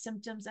where our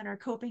symptoms and our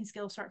coping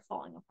skills start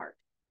falling apart.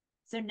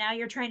 So now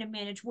you're trying to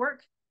manage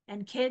work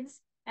and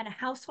kids and a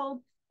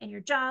household and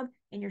your job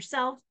and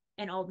yourself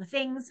and all the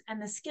things, and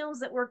the skills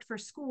that worked for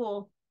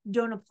school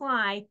don't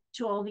apply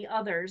to all the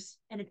others,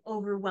 and it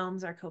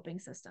overwhelms our coping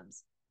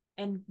systems.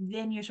 And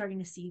then you're starting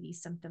to see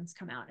these symptoms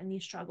come out and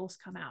these struggles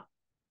come out.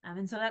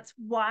 And so that's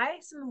why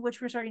some of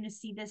which we're starting to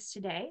see this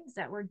today, is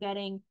that we're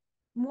getting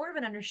more of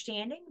an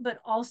understanding, but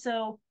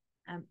also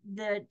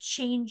the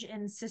change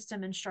in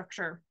system and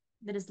structure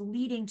that is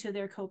leading to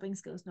their coping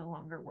skills no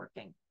longer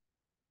working.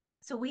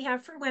 So we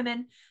have, for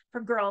women,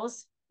 for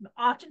girls,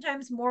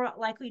 oftentimes more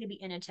likely to be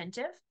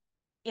inattentive.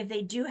 If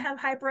they do have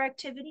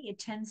hyperactivity, it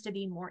tends to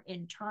be more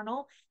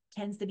internal,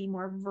 tends to be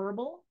more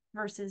verbal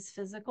versus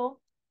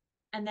physical.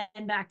 And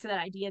then back to that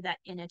idea that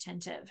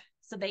inattentive.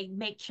 So they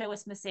make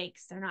careless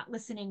mistakes. They're not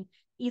listening,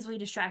 easily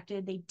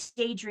distracted. They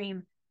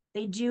daydream.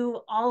 They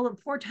do all of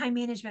poor time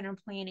management or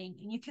planning.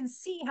 And you can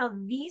see how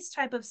these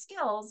type of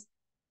skills,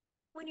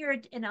 when you're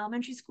in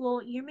elementary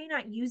school, you may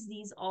not use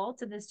these all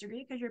to this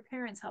degree because your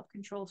parents help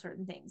control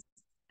certain things.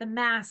 The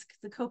mask,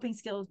 the coping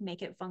skills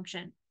make it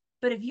function.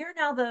 But if you're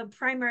now the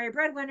primary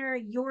breadwinner,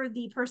 you're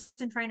the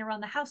person trying to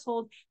run the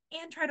household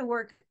and try to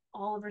work,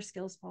 all of our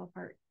skills fall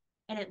apart.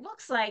 And it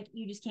looks like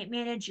you just can't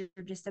manage.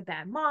 You're just a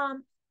bad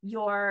mom.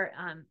 You're,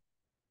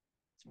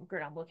 what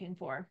word I'm looking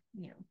for,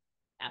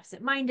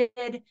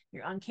 absent-minded,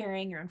 you're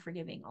uncaring, you're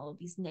unforgiving, all of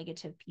these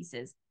negative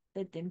pieces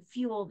that then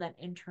fuel that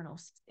internal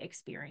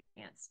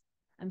experience.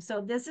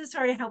 So this is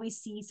sort of how we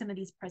see some of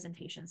these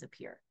presentations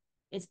appear.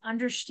 It's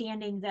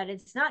understanding that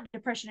it's not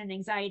depression and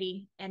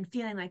anxiety and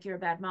feeling like you're a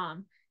bad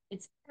mom.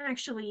 It's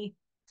actually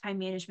time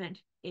management.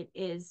 It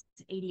is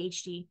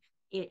ADHD.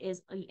 It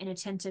is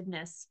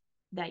inattentiveness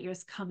that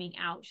is coming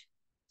out,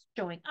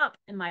 showing up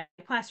in my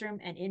classroom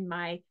and in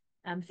my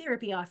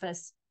therapy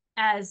office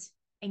as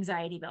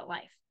anxiety about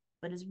life,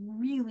 but is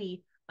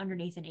really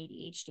underneath an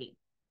ADHD.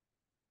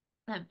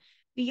 Um,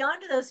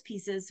 Beyond those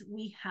pieces,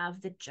 we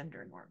have the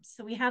gender norms.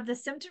 So we have the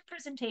symptom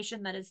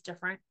presentation that is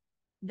different,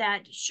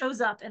 that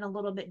shows up in a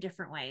little bit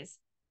different ways.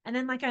 And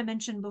then, like I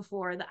mentioned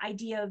before, the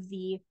idea of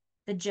the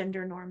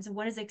gender norms and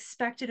what is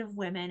expected of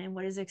women and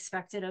what is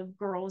expected of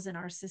girls in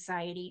our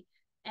society,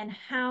 and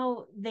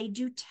how they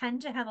do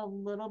tend to have a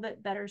little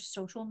bit better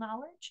social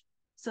knowledge.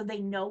 So they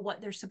know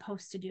what they're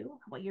supposed to do,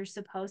 what you're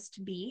supposed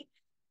to be,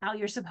 how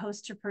you're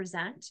supposed to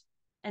present.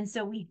 And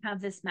so we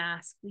have this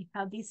mask, we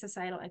have these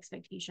societal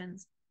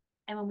expectations.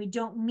 And when we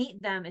don't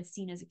meet them, it's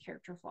seen as a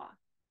character flaw.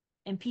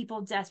 And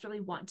people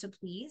desperately want to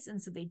please.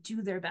 And so they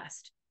do their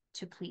best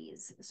to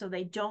please. So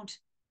they don't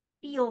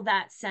feel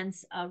that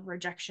sense of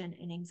rejection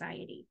and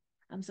anxiety.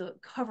 So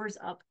it covers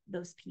up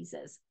those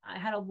pieces. I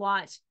had a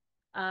lot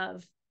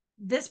of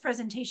this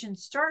presentation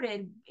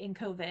started in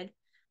COVID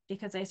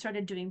because I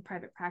started doing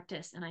private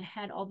practice, and I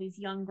had all these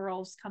young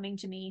girls coming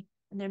to me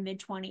in their mid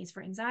 20s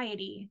for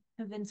anxiety,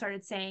 who then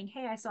started saying,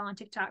 hey, I saw on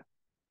TikTok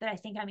that I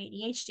think I'm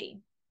ADHD.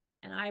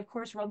 And I, of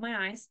course, rolled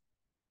my eyes.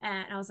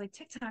 And I was like,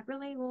 TikTok,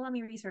 really? Well, let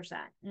me research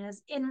that. And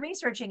as in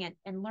researching it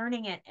and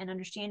learning it and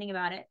understanding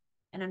about it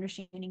and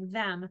understanding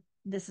them,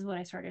 this is what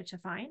I started to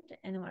find,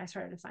 and then what I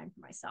started to find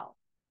for myself.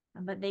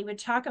 But they would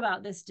talk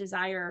about this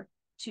desire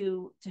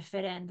to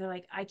fit in. They're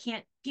like,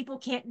 people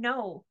can't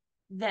know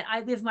that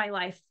I live my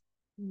life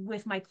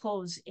with my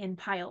clothes in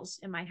piles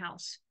in my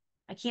house.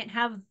 I can't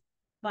have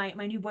my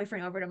new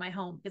boyfriend over to my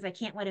home because I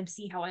can't let him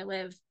see how I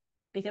live,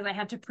 because I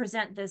have to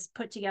present this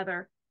put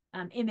together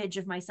image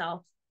of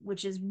myself,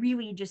 which is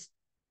really just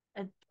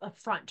a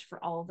front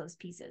for all of those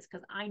pieces,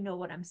 because I know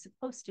what I'm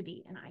supposed to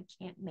be and I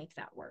can't make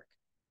that work.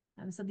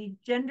 So the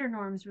gender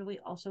norms really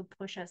also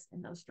push us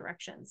in those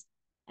directions,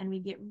 and we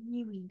get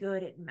really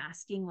good at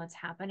masking what's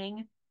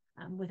happening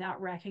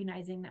without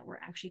recognizing that we're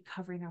actually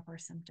covering up our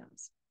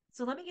symptoms.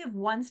 So let me give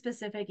one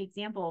specific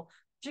example,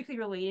 particularly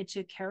related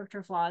to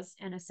character flaws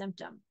and a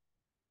symptom.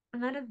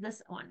 And that is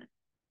this one.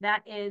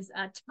 That is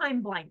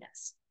time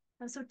blindness.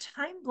 So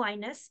time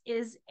blindness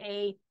is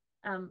a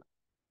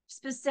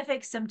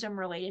specific symptom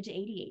related to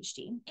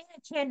ADHD, and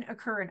it can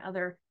occur in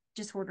other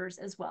disorders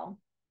as well.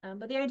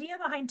 But the idea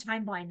behind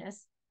time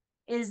blindness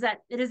is that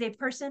it is a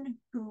person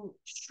who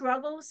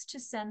struggles to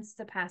sense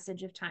the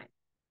passage of time.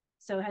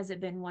 So has it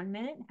been 1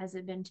 minute? Has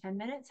it been 10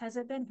 minutes? Has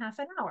it been half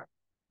an hour?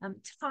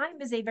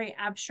 Time is a very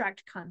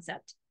abstract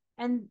concept,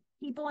 and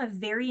people have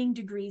varying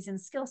degrees and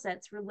skill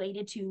sets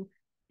related to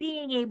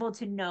being able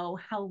to know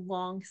how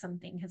long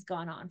something has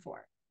gone on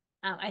for.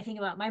 I think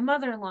about my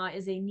mother-in-law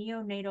is a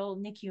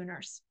neonatal NICU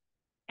nurse,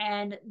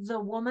 and the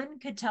woman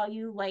could tell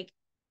you like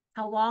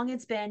how long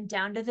it's been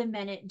down to the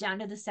minute, down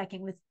to the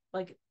second, with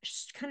like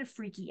kind of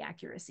freaky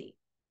accuracy,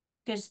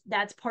 because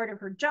that's part of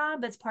her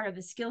job. That's part of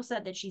the skill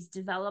set that she's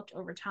developed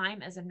over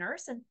time as a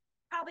nurse, and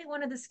probably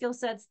one of the skill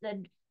sets that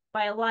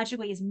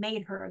biologically has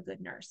made her a good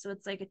nurse. So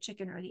it's like a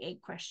chicken or the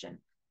egg question.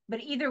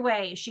 But either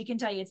way, she can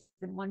tell you it's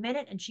been 1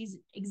 minute, and she's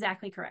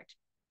exactly correct.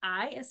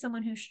 I, as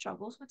someone who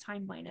struggles with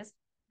time blindness,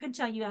 could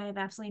tell you I have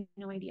absolutely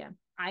no idea.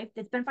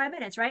 It's been 5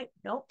 minutes, right?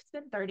 Nope, it's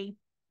been 30.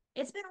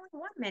 It's been only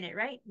 1 minute,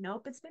 right?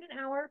 Nope, it's been an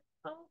hour.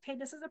 Oh, okay,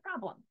 this is a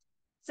problem.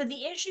 So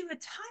the issue with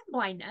time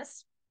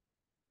blindness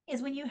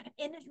is when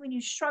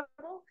you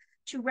struggle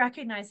to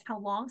recognize how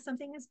long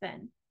something has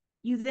been,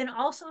 you then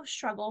also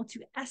struggle to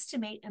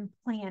estimate and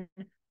plan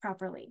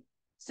properly.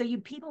 So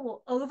people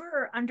will over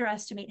or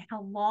underestimate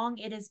how long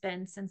it has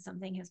been since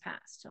something has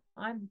passed. So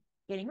I'm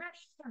getting ready,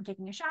 I'm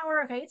taking a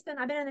shower. Okay,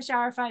 I've been in the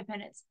shower 5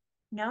 minutes.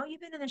 No,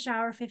 you've been in the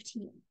shower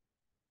 15.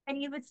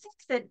 And you would think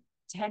that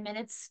 10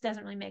 minutes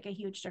doesn't really make a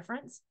huge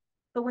difference.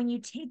 But when you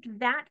take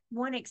that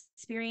one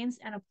experience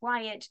and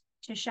apply it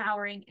to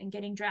showering and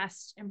getting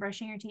dressed and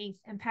brushing your teeth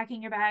and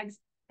packing your bags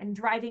and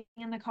driving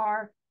in the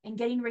car and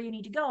getting where you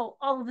need to go,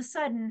 all of a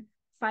sudden,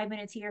 5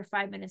 minutes here,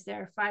 5 minutes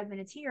there, 5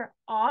 minutes here,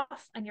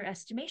 off on your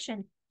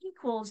estimation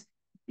equals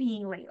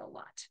being late a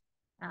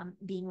lot,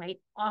 being late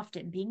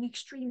often, being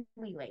extremely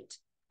late,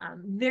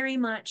 very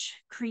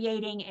much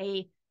creating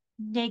a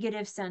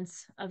negative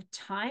sense of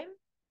time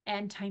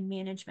and time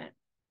management.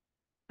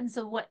 And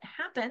so what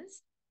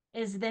happens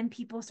is then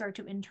people start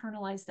to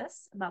internalize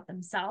this about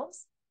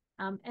themselves.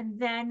 And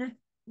then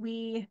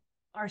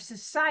our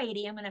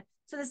society,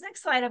 so this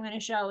next slide I'm going to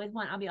show is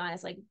one, I'll be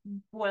honest, like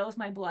boils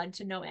my blood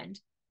to no end,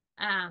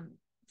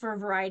 for a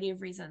variety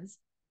of reasons,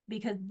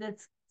 because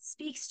this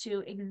speaks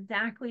to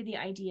exactly the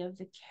idea of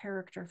the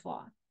character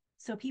flaw.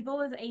 So people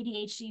with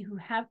ADHD who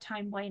have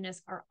time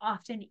blindness are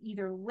often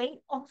either late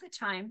all the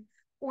time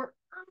or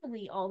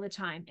early all the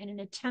time in an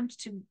attempt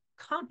to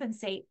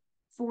compensate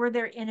for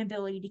their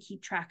inability to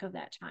keep track of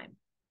that time.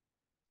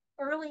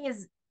 Early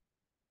can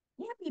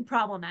be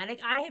problematic.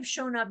 I have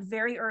shown up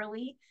very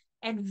early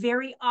and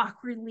very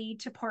awkwardly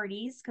to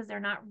parties because they're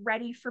not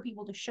ready for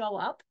people to show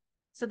up.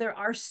 So there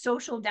are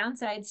social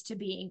downsides to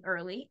being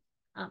early.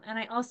 And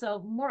I also,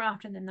 more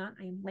often than not,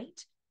 I am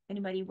late. If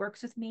anybody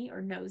works with me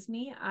or knows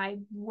me, I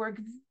work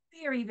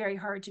very, very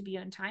hard to be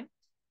on time.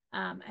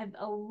 I have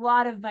a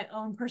lot of my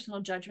own personal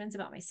judgments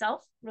about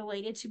myself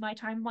related to my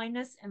time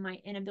blindness and my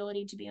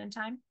inability to be on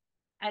time.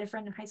 I had a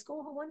friend in high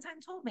school who one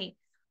time told me,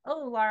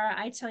 oh, Laura,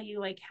 I tell you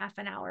like half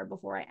an hour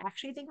before I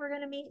actually think we're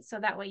going to meet. So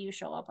that way you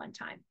show up on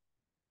time.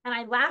 And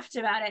I laughed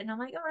about it and I'm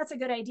like, oh, that's a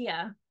good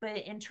idea. But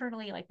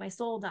internally, like my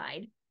soul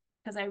died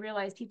because I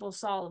realized people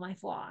saw my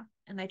flaw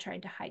and I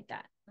tried to hide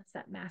that. That's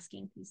that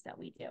masking piece that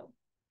we do.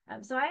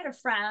 So I had a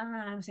friend, I don't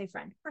know how to say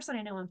friend, person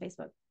I know on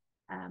Facebook,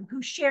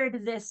 who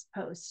shared this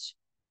post.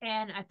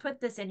 And I put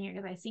this in here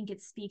because I think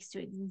it speaks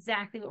to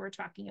exactly what we're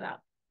talking about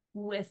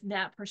with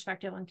that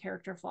perspective on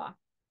character flaw.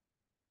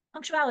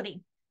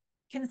 Punctuality.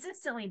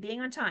 Consistently being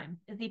on time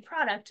is the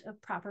product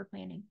of proper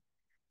planning,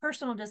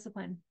 personal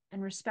discipline,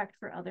 and respect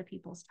for other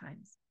people's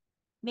times.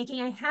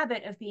 Making a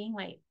habit of being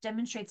late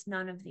demonstrates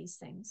none of these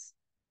things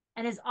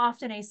and is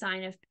often a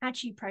sign of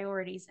patchy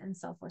priorities and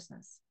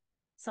selfishness.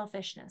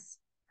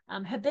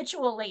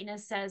 Habitual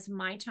lateness says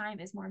my time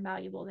is more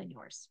valuable than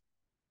yours.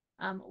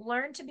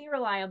 Learn to be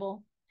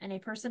reliable and a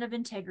person of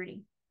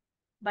integrity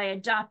by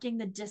adopting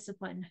the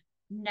discipline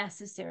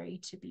necessary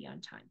to be on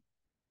time.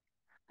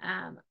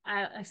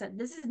 I said,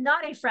 this is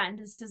not a friend.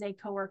 This is a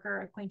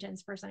coworker,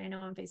 acquaintance, person I know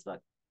on Facebook.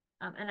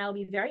 And I'll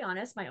be very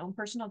honest, my own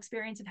personal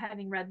experience of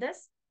having read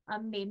this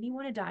made me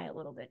want to die a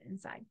little bit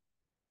inside.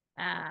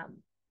 And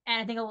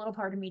I think a little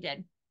part of me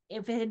did.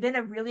 If it had been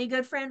a really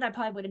good friend, I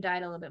probably would have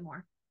died a little bit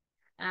more.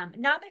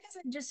 Not because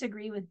I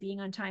disagree with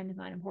being on time is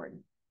not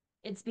important.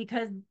 It's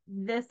because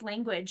this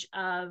language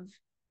of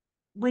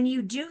when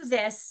you do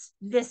this,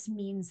 this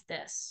means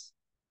this.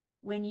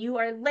 When you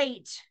are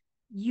late,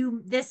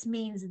 this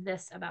means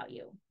this about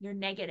you. You're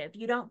negative.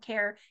 You don't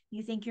care.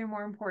 You think you're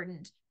more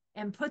important,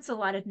 and puts a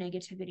lot of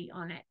negativity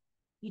on it.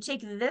 You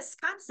take this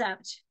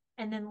concept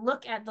and then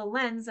look at the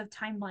lens of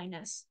time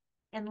blindness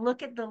and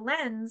look at the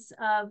lens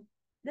of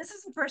this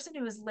is a person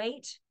who is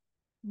late,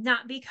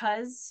 not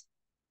because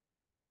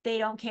they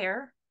don't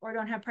care or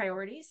don't have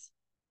priorities,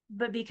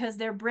 but because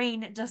their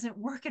brain doesn't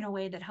work in a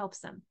way that helps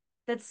them.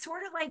 That's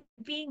sort of like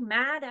being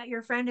mad at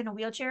your friend in a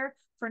wheelchair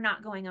for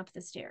not going up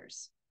the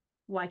stairs.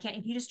 Why can't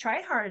if you just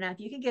try hard enough,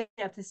 you can get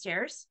up the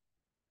stairs?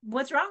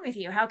 What's wrong with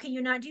you? How can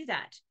you not do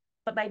that?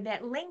 But by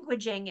that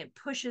languaging, it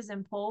pushes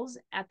and pulls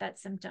at that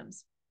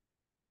symptoms.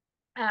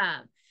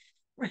 I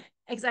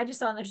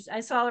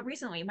saw it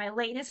recently. My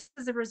lateness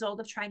is a result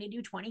of trying to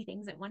do 20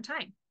 things at one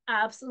time.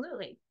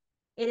 Absolutely.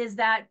 It is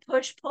that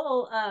push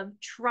pull of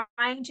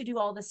trying to do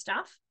all the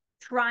stuff,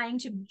 trying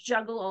to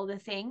juggle all the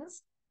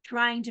things,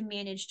 trying to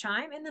manage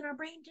time. And then our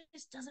brain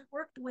just doesn't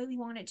work the way we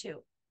want it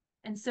to.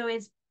 And so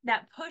it's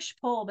that push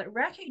pull, but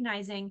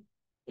recognizing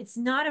it's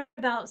not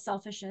about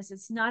selfishness.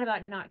 It's not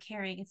about not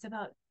caring. It's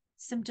about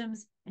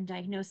symptoms and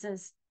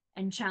diagnosis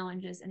and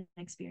challenges and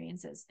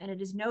experiences. And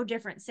it is no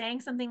different.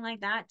 Saying something like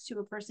that to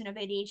a person of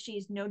ADHD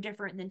is no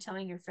different than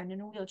telling your friend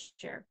in a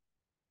wheelchair,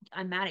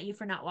 I'm mad at you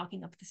for not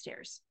walking up the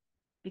stairs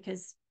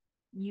because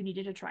you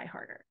needed to try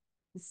harder.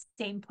 The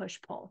same push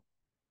pull.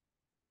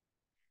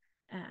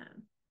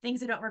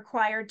 Things that don't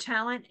require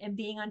talent and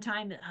being on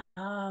time.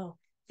 Oh,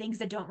 things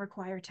that don't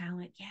require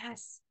talent.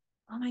 Yes.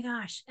 Oh my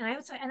gosh. And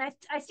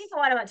I think a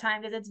lot about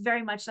time because it's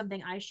very much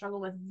something I struggle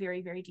with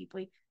very, very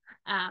deeply.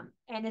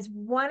 And it's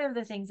one of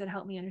the things that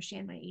helped me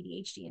understand my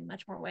ADHD in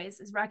much more ways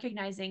is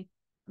recognizing,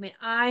 I mean,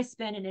 I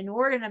spend an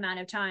inordinate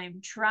amount of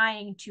time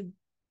trying to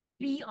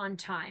be on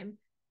time,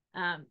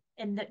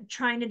 and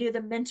trying to do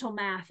the mental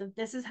math of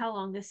this is how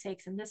long this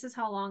takes and this is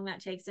how long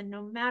that takes. And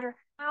no matter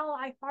how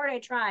hard I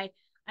try,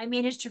 I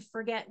managed to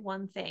forget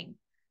one thing.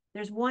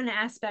 There's one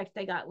aspect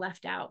that got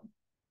left out.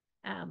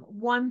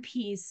 One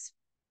piece.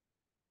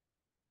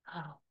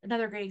 Oh,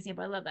 another great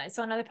example. I love that. I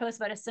saw another post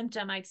about a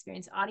symptom I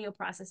experienced, audio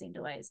processing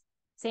delays,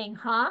 saying,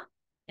 huh?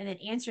 And then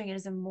answering it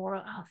as a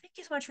moral. Oh, thank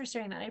you so much for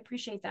sharing that. I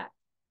appreciate that.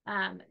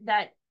 And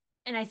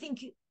I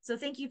think, so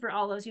thank you for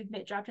all those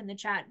who've dropped in the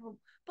chat,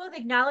 both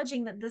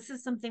acknowledging that this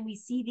is something we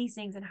see these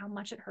things and how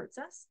much it hurts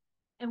us.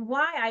 And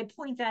why I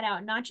point that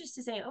out, not just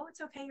to say, oh,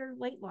 it's okay, you're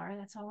late, Laura,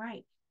 that's all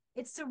right.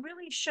 It's to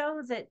really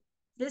show that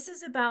this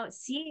is about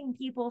seeing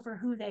people for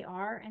who they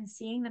are and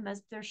seeing them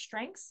as their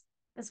strengths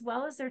as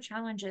well as their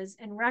challenges,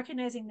 and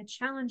recognizing the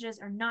challenges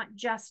are not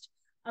just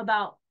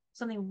about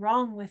something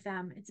wrong with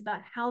them. It's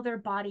about how their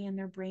body and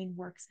their brain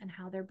works and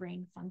how their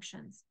brain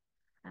functions.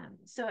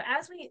 So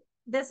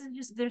this is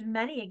just, there's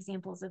many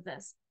examples of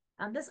this.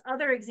 This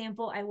other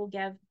example I will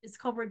give is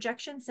called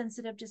rejection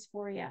sensitive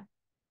dysphoria.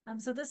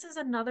 So this is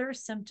another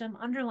symptom,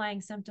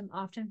 underlying symptom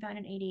often found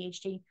in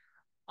ADHD,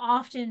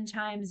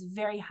 oftentimes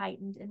very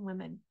heightened in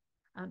women.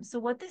 So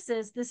what this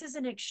is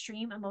an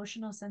extreme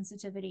emotional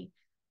sensitivity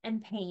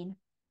and pain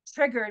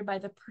triggered by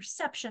the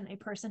perception a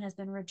person has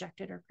been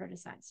rejected or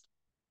criticized.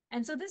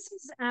 And so this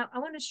is, I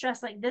want to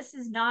stress, like, this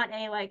is not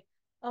a like,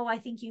 oh, I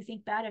think you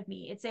think bad of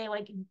me. It's a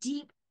like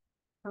deep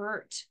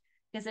hurt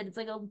because it's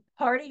like a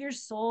part of your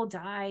soul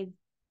died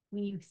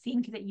when you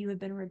think that you have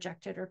been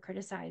rejected or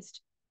criticized.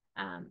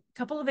 A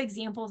couple of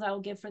examples I will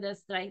give for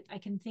this that I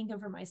can think of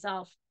for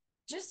myself.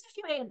 Just if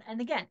you may,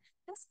 and again,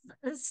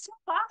 this still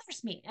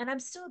bothers me and I'm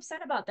still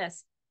upset about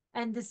this.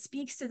 And this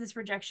speaks to this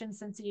rejection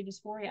sensitive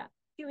dysphoria.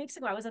 A few weeks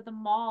ago, I was at the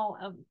mall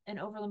in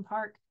Overland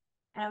Park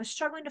and I was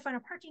struggling to find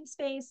a parking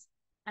space.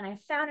 and I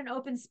found an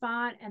open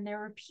spot, and there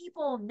were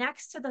people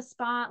next to the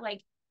spot,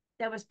 like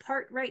that was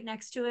parked right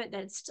next to it,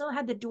 that still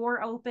had the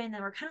door open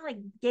and were kind of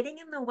like getting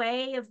in the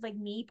way of like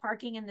me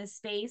parking in this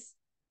space.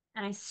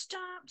 And I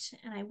stopped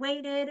and I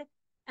waited,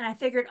 and I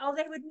figured, oh,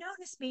 they would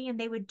notice me and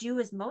they would do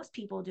as most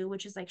people do,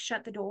 which is like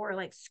shut the door or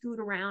like scoot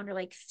around or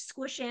like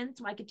squish in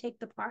so I could take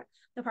the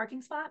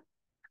parking spot.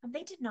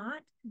 They did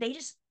not. They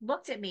just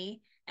looked at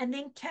me and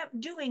then kept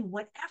doing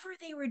whatever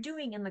they were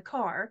doing in the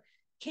car,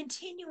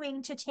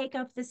 continuing to take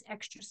up this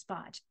extra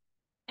spot.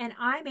 And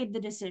I made the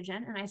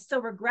decision, and I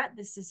still regret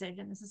this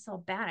decision. This is so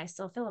bad. I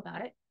still feel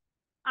about it.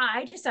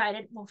 I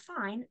decided, well,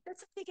 fine,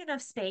 that's a big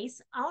enough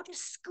space. I'll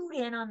just scoot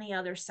in on the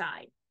other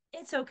side.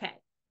 It's okay.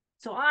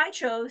 So I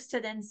chose to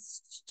then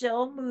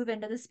still move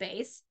into the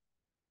space,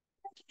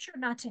 making sure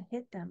not to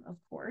hit them, of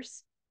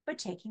course, but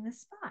taking the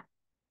spot.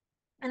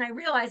 And I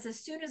realized as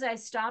soon as I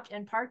stopped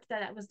and parked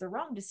that that was the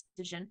wrong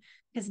decision,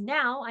 because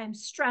now I'm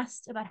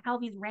stressed about how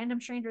these random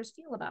strangers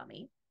feel about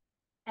me.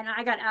 And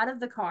I got out of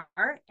the car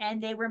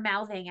and they were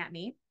mouthing at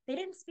me. They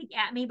didn't speak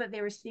at me, but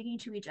they were speaking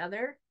to each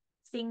other.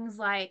 Things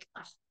like,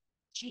 oh,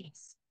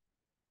 geez,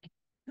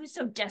 who's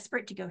so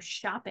desperate to go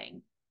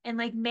shopping? And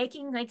like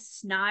making like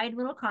snide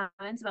little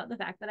comments about the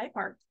fact that I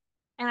parked.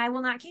 And I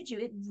will not kid you,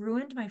 it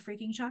ruined my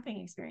freaking shopping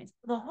experience.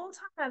 The whole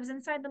time I was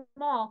inside the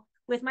mall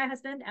with my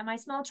husband and my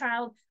small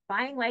child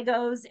buying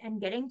Legos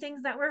and getting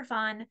things that were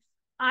fun,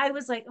 I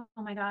was like,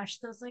 oh my gosh,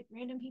 those like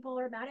random people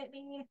are mad at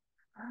me.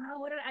 Oh,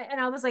 what did I? And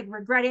I was like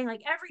regretting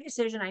like every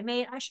decision I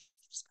made. I should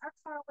have just parked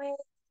far away.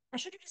 I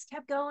should have just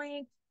kept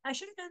going. I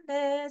should have done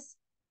this.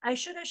 I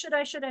should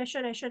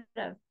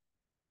have.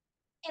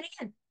 And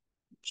again,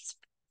 these,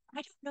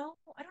 I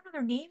don't know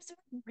their names.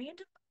 They're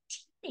random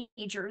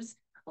teenagers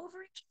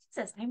over in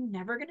Kansas. I'm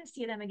never going to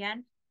see them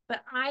again,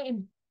 but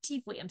I'm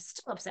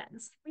still upset.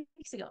 This is 3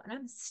 weeks ago, and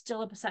I'm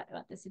still upset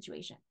about this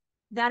situation.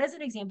 That is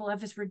an example of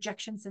this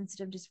rejection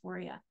sensitive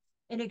dysphoria,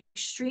 an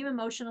extreme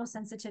emotional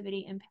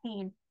sensitivity and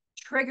pain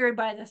triggered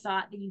by the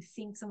thought that you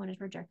think someone is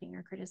rejecting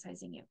or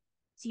criticizing you.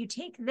 So you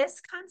take this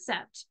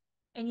concept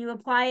and you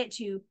apply it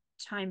to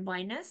time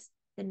blindness,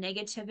 the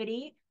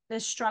negativity, the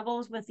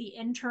struggles with the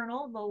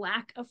internal, the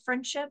lack of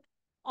friendship,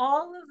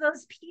 all of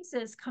those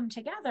pieces come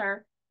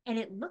together and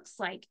it looks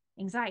like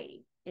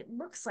anxiety. It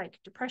looks like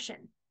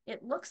depression.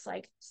 It looks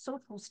like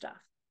social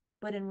stuff.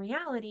 But in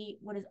reality,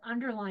 what is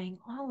underlying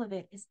all of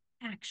it is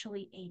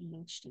actually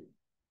ADHD,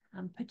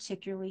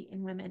 particularly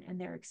in women and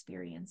their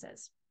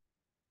experiences.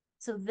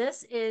 So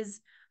this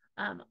is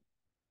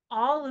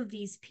all of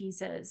these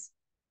pieces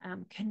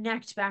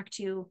connect back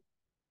to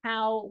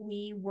how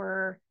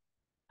we're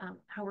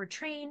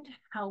trained,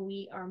 how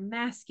we are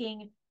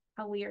masking,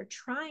 how we are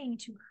trying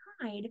to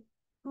hide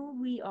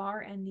who we are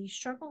and these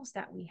struggles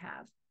that we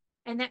have.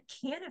 And that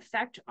can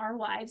affect our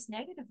lives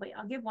negatively.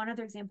 I'll give one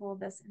other example of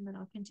this and then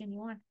I'll continue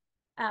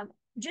on.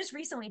 Just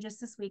recently, just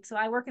this week, so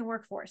I work in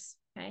workforce.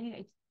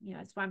 Okay,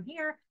 that's why I'm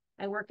here.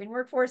 I work in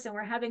workforce, and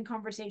we're having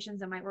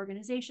conversations in my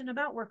organization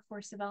about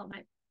workforce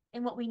development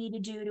and what we need to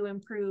do to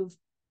improve.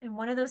 And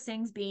one of those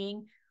things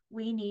being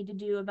we need to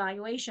do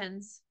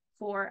evaluations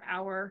for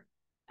our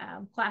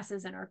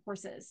classes and our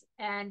courses.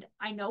 And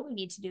I know we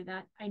need to do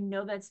that. I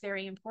know that's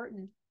very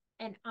important.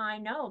 And I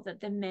know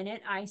that the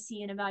minute I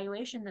see an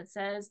evaluation that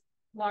says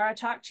Laura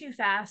talked too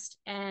fast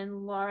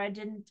and Laura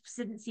didn't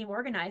seem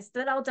organized,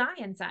 that I'll die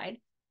inside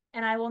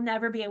and I will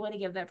never be able to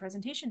give that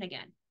presentation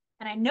again.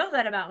 And I know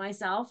that about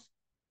myself.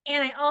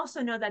 And I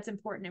also know that's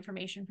important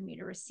information for me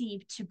to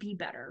receive to be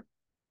better.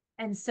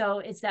 And so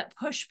it's that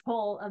push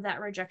pull of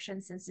that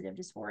rejection sensitive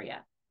dysphoria.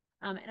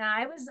 And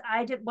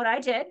I did what I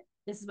did.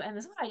 This is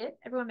what I did.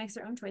 Everyone makes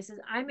their own choices.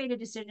 I made a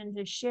decision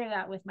to share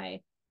that with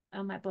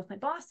both my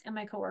boss and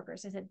my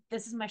coworkers. I said,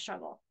 this is my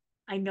struggle.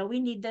 I know we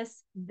need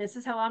this. This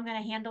is how I'm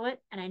going to handle it.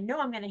 And I know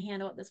I'm going to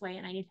handle it this way.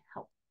 And I need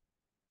help.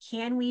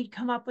 Can we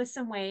come up with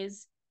some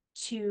ways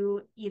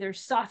to either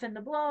soften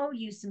the blow,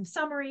 use some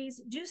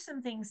summaries, do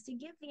some things to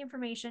give the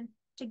information,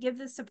 to give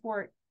the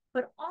support,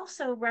 but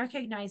also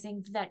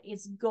recognizing that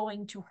it's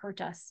going to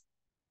hurt us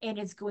and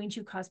it's going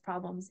to cause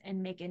problems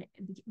and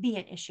be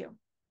an issue.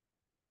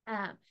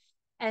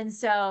 And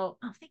so,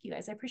 thank you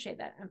guys. I appreciate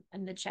that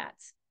in the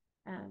chats.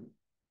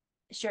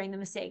 Sharing the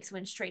mistakes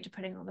went straight to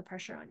putting all the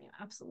pressure on you.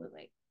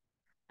 Absolutely.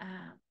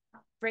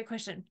 Great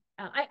question.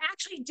 I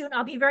actually don't,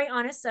 I'll be very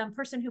honest,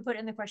 person who put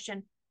in the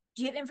question,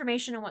 do you have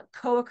information on what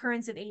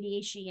co-occurrence of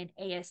ADHD and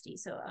ASD,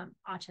 so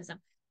autism?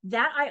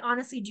 That I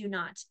honestly do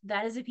not.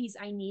 That is a piece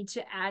I need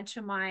to add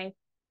to my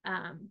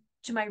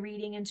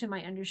reading and to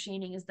my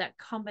understanding, is that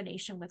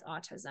combination with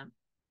autism.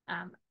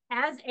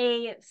 As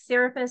a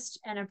therapist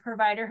and a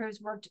provider who's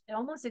worked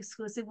almost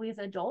exclusively with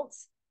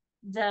adults,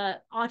 the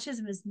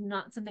autism is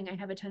not something I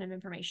have a ton of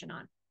information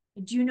on.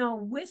 I do know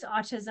with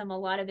autism, a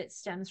lot of it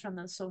stems from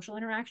those social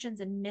interactions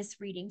and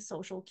misreading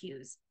social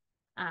cues.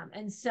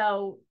 And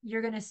so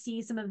you're going to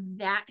see some of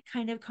that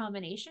kind of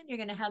combination. You're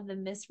going to have the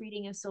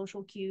misreading of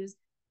social cues,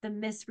 the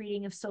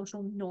misreading of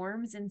social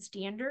norms and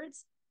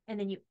standards. And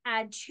then you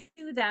add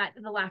to that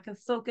the lack of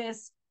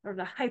focus or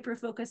the hyper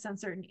focus on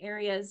certain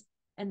areas.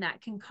 And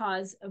that can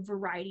cause a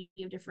variety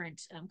of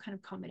different kind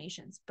of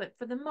combinations. But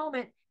for the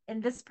moment,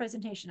 in this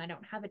presentation, I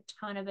don't have a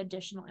ton of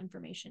additional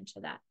information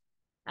to that.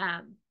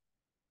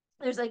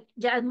 There's like,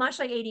 yeah, much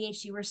like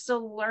ADHD, we're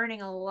still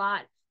learning a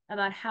lot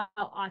about how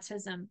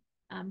autism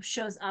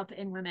shows up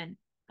in women.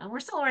 We're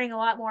still learning a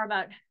lot more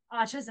about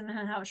autism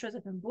and how it shows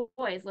up in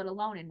boys, let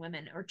alone in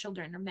women or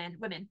children or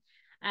women.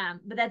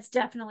 But that's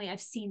definitely,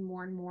 I've seen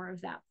more and more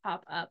of that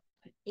pop up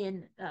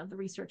in the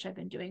research I've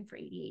been doing for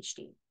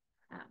ADHD.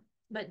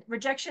 But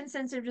rejection,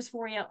 sensitive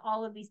dysphoria,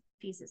 all of these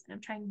pieces. And I'm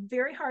trying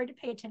very hard to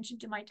pay attention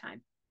to my time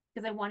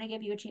because I want to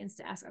give you a chance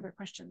to ask other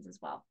questions as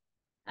well.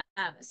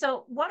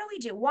 So what do we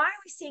do? Why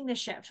are we seeing this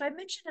shift? So I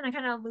mentioned, and I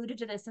kind of alluded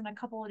to this in a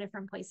couple of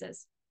different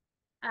places.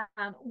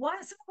 Some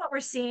of what we're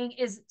seeing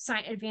is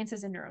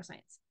advances in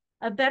neuroscience,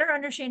 a better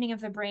understanding of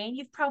the brain.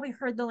 You've probably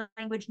heard the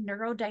language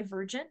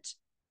neurodivergent.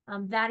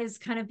 That is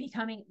kind of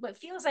becoming what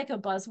feels like a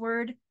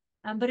buzzword,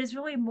 but is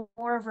really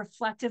more of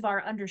reflective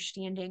our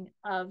understanding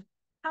of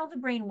how the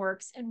brain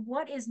works and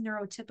what is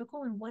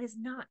neurotypical and what is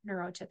not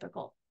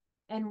neurotypical.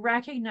 And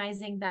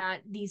recognizing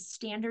that these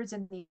standards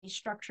and these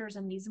structures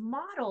and these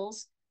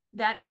models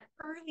that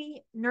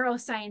early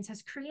neuroscience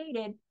has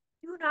created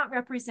do not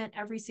represent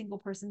every single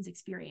person's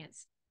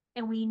experience.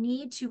 And we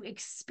need to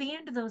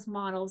expand those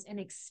models and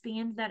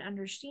expand that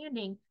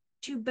understanding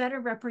to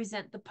better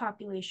represent the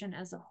population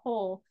as a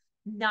whole,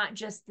 not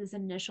just this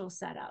initial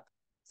setup.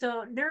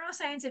 So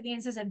neuroscience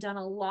advances have done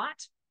a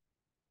lot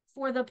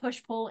for the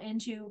push-pull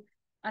into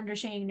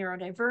understanding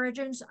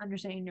neurodivergence,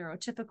 understanding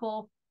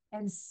neurotypical,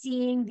 and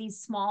seeing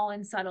these small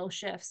and subtle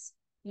shifts.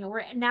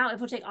 We're now, if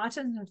we'll take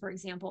autism, for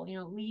example,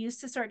 we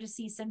used to start to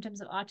see symptoms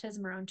of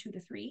autism around 2 to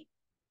 3.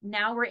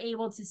 Now we're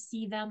able to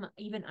see them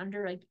even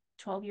under like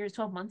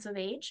 12 months of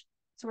age.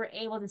 So we're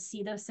able to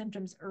see those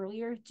symptoms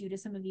earlier due to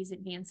some of these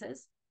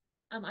advances.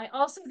 I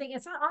also think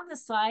it's not on the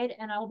slide,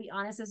 and I'll be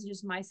honest, this is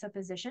just my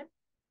supposition.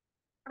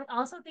 I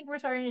also think we're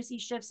starting to see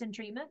shifts in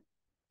treatment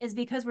is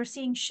because we're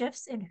seeing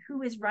shifts in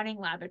who is running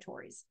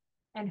laboratories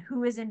and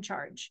who is in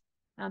charge.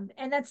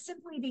 And that's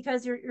simply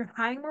because you're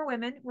hiring more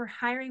women, we're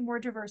hiring more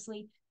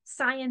diversely.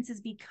 Science is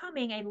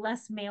becoming a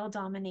less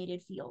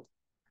male-dominated field,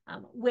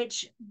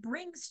 which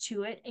brings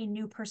to it a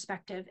new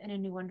perspective and a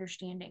new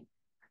understanding.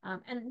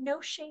 And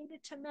no shade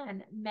to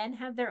men. Men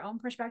have their own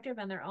perspective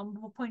and their own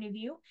point of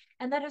view,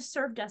 and that has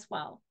served us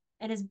well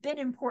and has been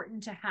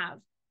important to have.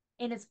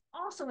 And it's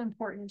also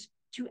important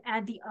to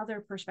add the other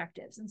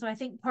perspectives. And so I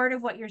think part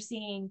of what you're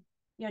seeing,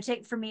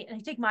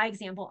 take my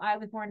example, I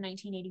was born in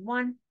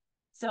 1981.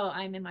 So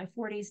I'm in my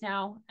 40s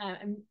now.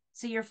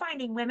 So you're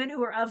finding women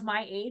who are of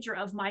my age or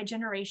of my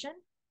generation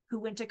who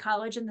went to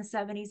college in the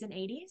 70s and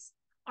 80s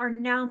are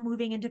now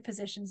moving into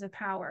positions of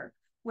power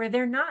where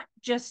they're not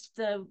just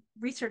the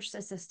research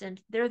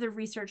assistant, they're the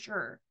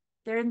researcher,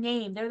 their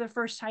name, they're the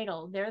first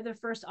title, they're the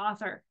first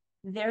author.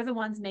 They're the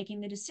ones making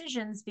the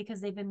decisions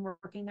because they've been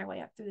working their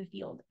way up through the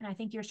field. And I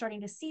think you're starting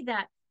to see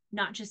that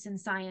not just in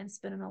science,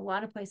 but in a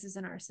lot of places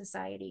in our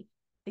society,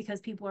 because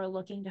people are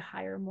looking to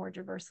hire more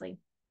diversely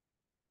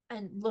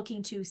and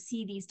looking to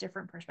see these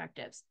different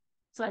perspectives.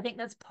 So I think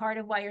that's part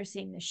of why you're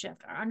seeing this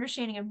shift. Our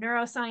understanding of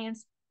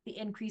neuroscience, the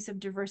increase of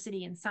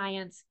diversity in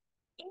science,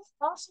 is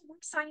also where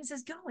science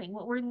is going.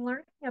 What we're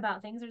learning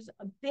about things, there's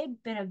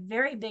been a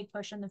very big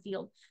push in the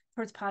field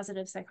towards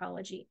positive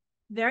psychology,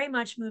 very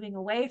much moving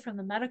away from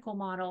the medical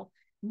model,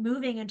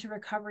 moving into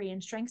recovery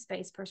and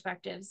strengths-based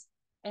perspectives,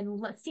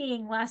 and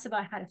seeing less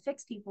about how to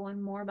fix people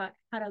and more about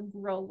how to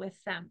grow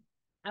with them.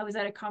 I was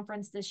at a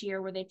conference this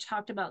year where they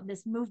talked about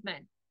this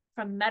movement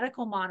from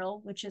medical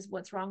model, which is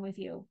what's wrong with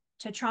you,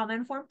 to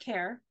trauma-informed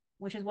care,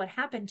 which is what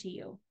happened to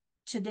you,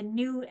 to the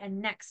new and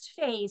next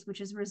phase,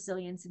 which is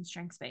resilience and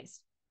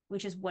strengths-based,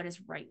 which is what is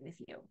right with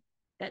you.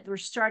 That we're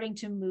starting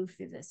to move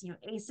through this.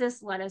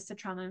 ACEs led us to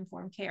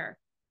trauma-informed care.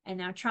 And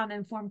now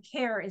trauma-informed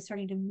care is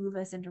starting to move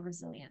us into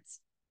resilience.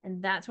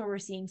 And that's where we're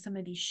seeing some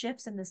of these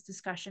shifts in this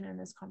discussion and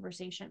this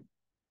conversation.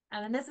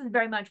 And this is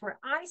very much where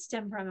I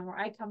stem from and where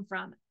I come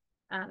from.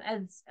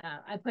 As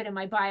I put in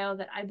my bio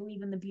that I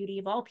believe in the beauty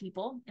of all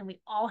people, and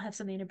we all have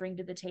something to bring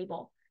to the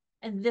table.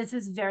 And this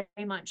is very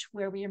much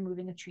where we are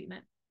moving with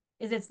treatment.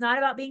 It's not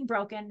about being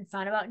broken. It's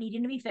not about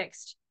needing to be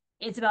fixed.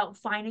 It's about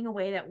finding a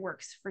way that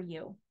works for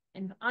you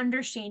and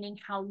understanding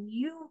how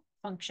you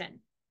function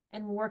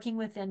and working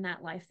within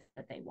that life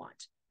that they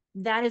want.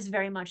 That is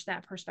very much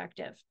that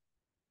perspective.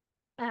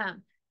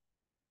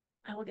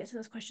 I will get to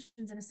those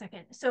questions in a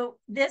second. So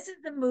this is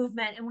the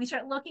movement, and we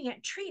start looking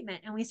at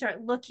treatment, and we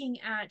start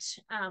looking at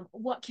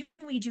what can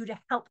we do to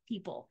help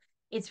people.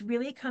 It's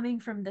really coming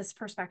from this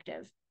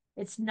perspective.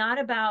 It's not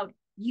about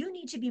you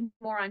need to be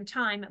more on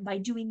time by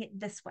doing it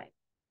this way.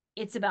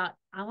 It's about,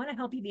 I want to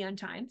help you be on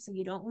time so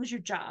you don't lose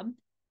your job.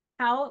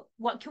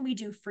 What can we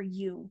do for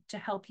you to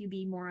help you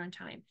be more on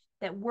time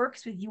that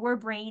works with your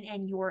brain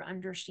and your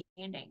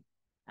understanding?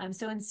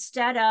 So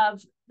instead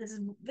of, this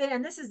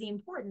is the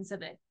importance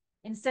of it,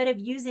 instead of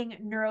using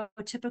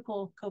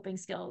neurotypical coping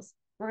skills,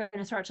 we're going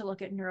to start to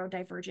look at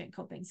neurodivergent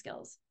coping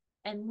skills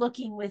and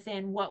looking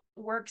within what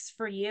works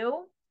for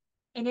you.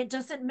 And it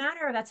doesn't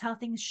matter if that's how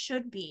things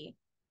should be.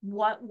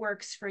 what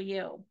works for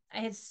you. I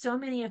had so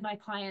many of my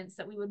clients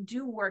that we would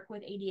do work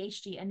with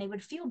ADHD, and they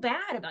would feel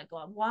bad about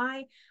going,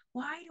 why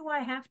do I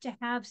have to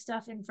have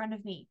stuff in front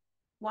of me?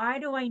 Why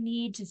do I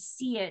need to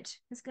see it?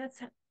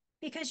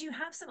 Because you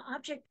have some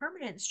object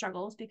permanence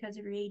struggles because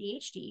of your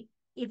ADHD.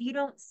 If you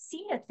don't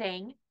see a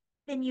thing,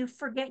 then you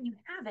forget you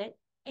have it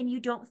and you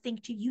don't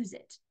think to use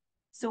it.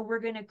 So we're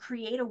going to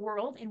create a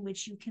world in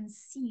which you can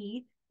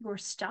see your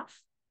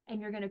stuff,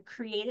 and you're going to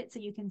create it so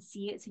you can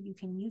see it, so you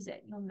can use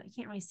it. You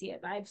can't really see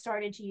it, but I've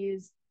started to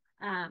use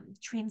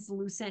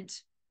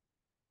translucent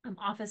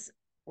office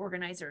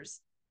organizers,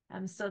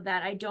 so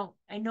that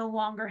I no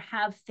longer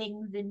have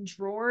things in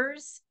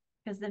drawers,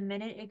 because the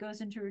minute it goes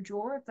into a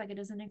drawer, it's like it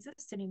doesn't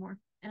exist anymore.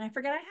 And I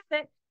forget I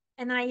have it.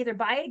 And then I either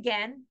buy it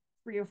again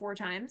 3 or 4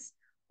 times,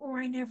 or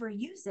I never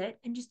use it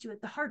and just do it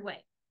the hard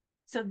way.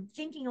 So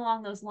thinking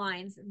along those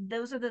lines,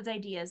 those are those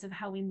ideas of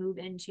how we move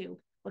into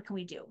what can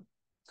we do?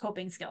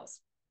 Coping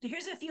skills. So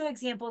here's a few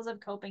examples of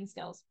coping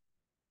skills.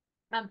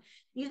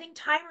 Using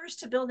timers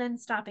to build in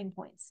stopping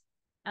points.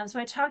 So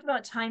I talked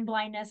about time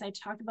blindness. I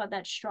talked about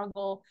that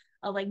struggle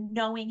of like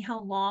knowing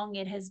how long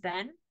it has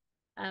been.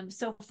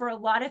 So for a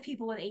lot of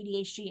people with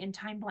ADHD and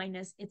time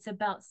blindness, it's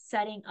about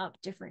setting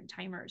up different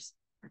timers.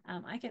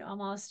 I could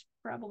almost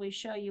probably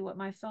show you what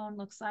my phone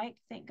looks like.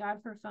 Thank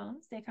God for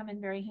phones. They come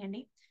in very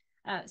handy.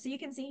 So you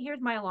can see,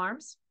 here's my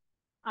alarms.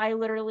 I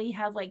literally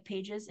have like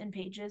pages and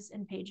pages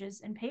and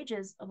pages and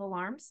pages of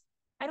alarms.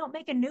 I don't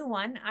make a new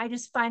one. I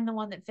just find the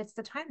one that fits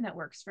the time that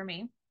works for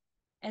me.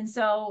 And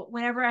so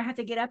whenever I have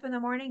to get up in the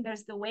morning,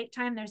 there's the wake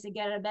time, there's the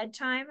get out of bed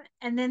time.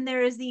 And then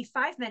there is the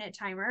 5-minute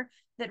timer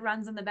that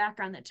runs in the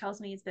background that tells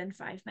me it's been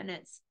 5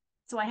 minutes.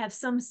 So I have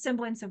some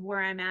semblance of where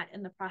I'm at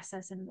in the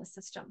process and in the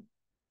system.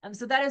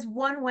 So that is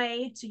one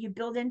way. So you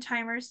build in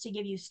timers to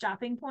give you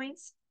stopping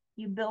points.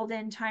 You build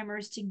in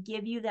timers to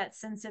give you that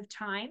sense of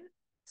time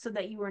so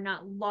that you are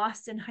not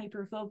lost in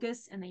hyper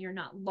focus, and that you're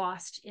not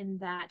lost in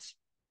that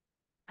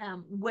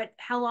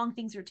how long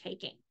things are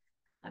taking.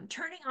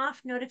 Turning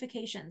off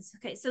notifications.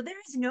 Okay, so there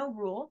is no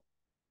rule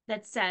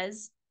that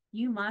says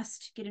you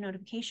must get a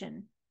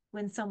notification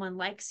when someone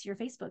likes your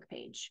Facebook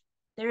page.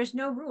 There is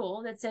no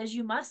rule that says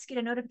you must get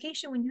a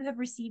notification when you have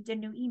received a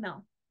new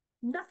email.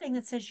 Nothing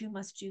that says you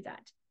must do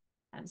that.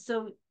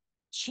 So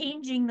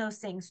changing those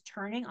things,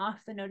 turning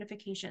off the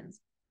notifications,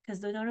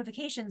 because the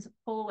notifications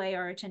pull away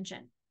our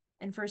attention.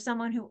 And for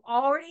someone who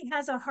already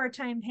has a hard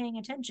time paying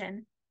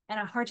attention and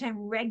a hard time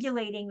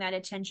regulating that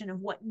attention of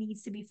what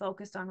needs to be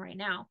focused on right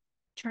now,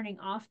 turning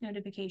off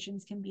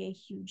notifications can be a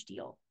huge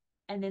deal.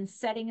 And then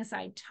setting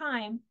aside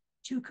time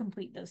to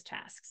complete those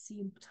tasks. So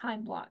you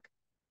time block,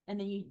 and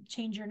then you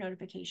change your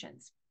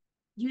notifications.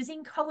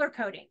 Using color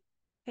coding.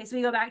 Okay, so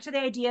we go back to the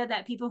idea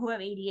that people who have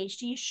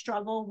ADHD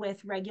struggle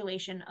with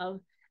regulation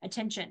of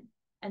attention,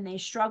 and they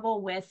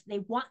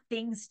want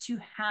things to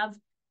have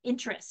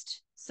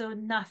interest. So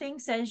nothing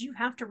says you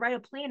have to write a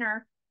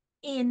planner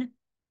in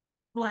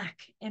black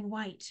and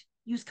white.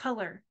 Use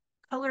color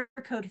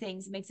code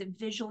things. It makes it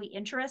visually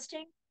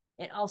interesting.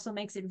 It also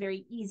makes it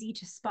very easy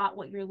to spot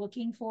what you're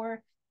looking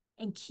for,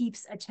 and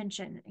keeps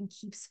attention and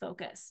keeps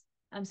focus.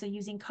 So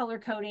using color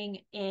coding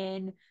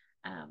in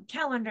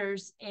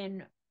calendars,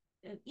 in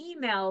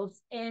emails,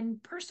 in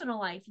personal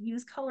life,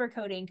 use color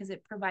coding because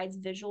it provides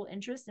visual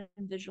interest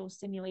and visual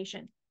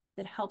stimulation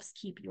that helps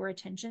keep your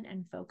attention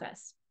and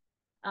focus.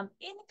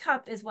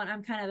 INCUP is what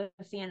I'm kind of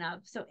a fan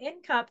of. So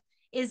INCUP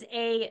is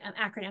an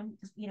acronym.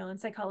 In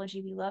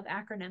psychology, we love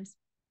acronyms.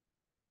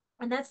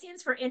 And that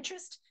stands for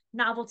interest,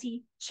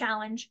 novelty,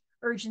 challenge,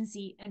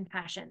 urgency, and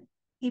passion.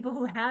 People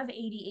who have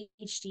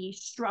ADHD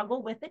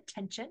struggle with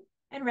attention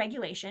and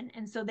regulation.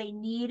 And so they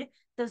need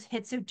those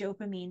hits of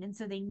dopamine. And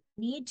so they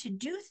need to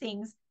do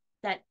things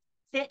that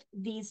fit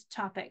these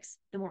topics.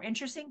 The more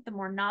interesting, the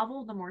more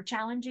novel, the more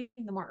challenging,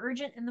 the more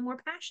urgent, and the more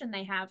passion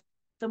they have,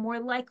 the more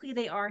likely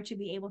they are to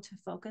be able to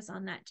focus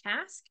on that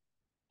task.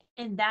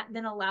 And that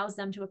then allows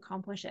them to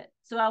accomplish it.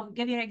 So I'll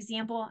give you an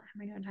example. How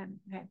am I doing time?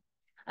 Okay.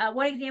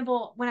 One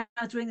example, when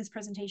I was doing this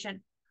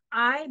presentation,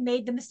 I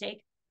made the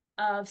mistake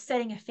of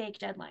setting a fake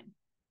deadline.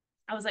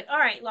 I was like, all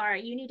right, Laura,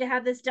 you need to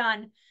have this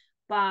done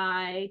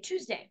by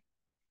Tuesday.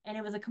 And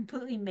it was a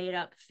completely made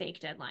up fake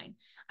deadline.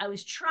 I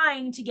was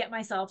trying to get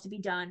myself to be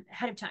done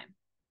ahead of time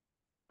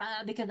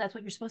because that's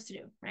what you're supposed to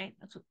do, right?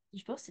 That's what you're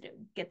supposed to do.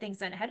 Get things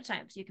done ahead of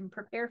time so you can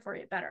prepare for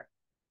it better.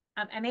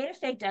 I made a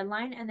fake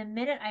deadline. And the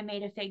minute I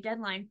made a fake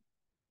deadline,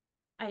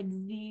 I had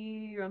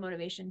zero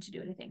motivation to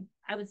do anything.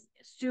 I was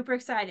super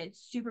excited,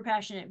 super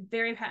passionate,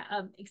 very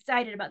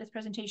excited about this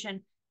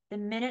presentation. The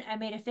minute I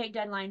made a fake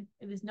deadline,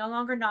 it was no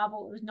longer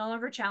novel. It was no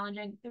longer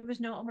challenging. There was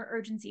no more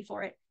urgency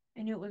for it.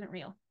 I knew it wasn't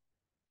real.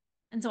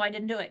 And so I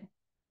didn't do it.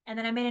 And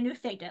then I made a new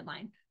fake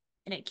deadline,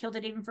 and it killed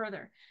it even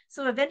further.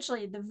 So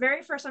eventually, the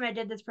very first time I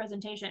did this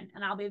presentation,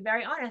 and I'll be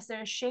very honest,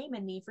 there's shame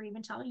in me for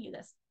even telling you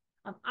this.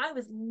 I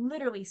was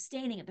literally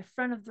standing at the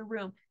front of the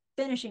room,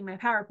 finishing my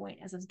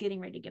PowerPoint as I was getting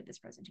ready to give this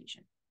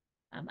presentation.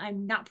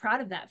 I'm not proud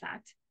of that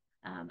fact.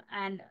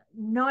 And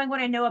knowing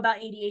what I know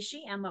about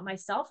ADHD and about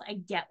myself, I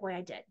get what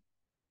I did.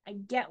 I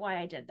get why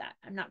I did that.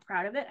 I'm not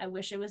proud of it. I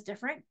wish it was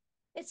different.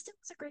 It still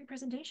was a great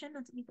presentation.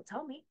 That's what people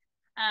tell me.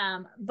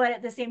 But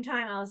at the same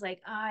time, I was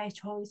like, oh, I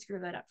totally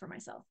screwed that up for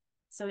myself.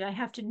 So I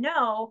have to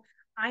know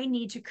I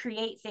need to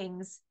create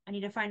things. I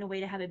need to find a way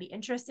to have it be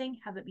interesting,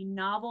 have it be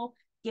novel,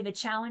 give a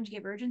challenge,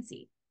 give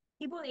urgency.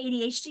 People with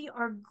ADHD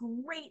are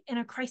great in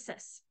a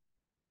crisis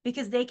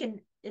because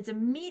it's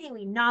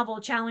immediately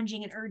novel,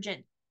 challenging, and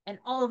urgent. And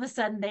all of a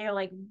sudden, they are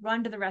like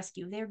run to the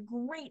rescue. They're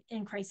great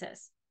in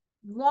crisis.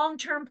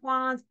 Long-term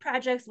plans,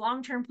 projects,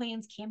 long-term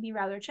plans can be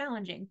rather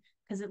challenging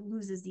because it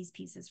loses these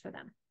pieces for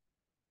them.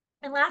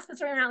 And last but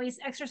certainly not least,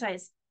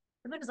 exercise.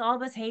 Because all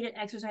of us hate it,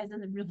 exercise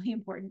is really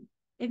important.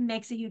 It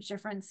makes a huge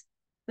difference.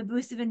 The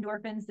boost of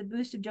endorphins, the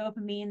boost of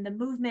dopamine, the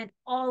movement,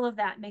 all of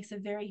that makes a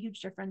very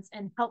huge difference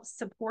and helps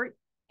support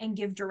and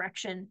give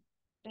direction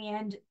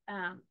and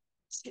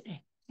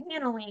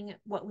channeling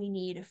what we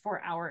need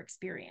for our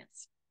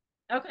experience.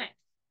 Okay,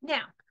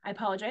 now I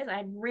apologize.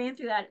 I ran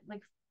through that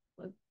like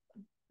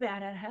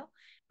bad out of hell,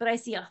 but I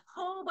see a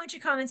whole bunch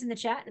of comments in the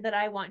chat that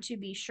I want to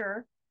be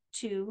sure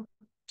to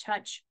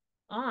touch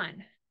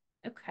on.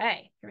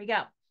 Okay, here we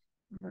go.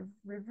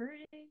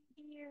 Reverting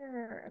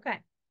here. Okay.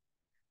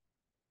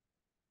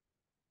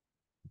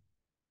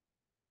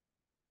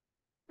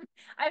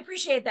 I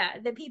appreciate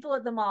that. The people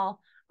at the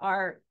mall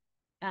are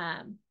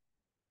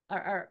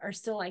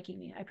still liking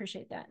me. I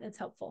appreciate that. That's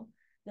helpful.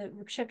 The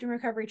shift and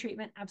recovery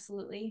treatment,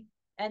 absolutely.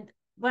 And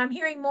what I'm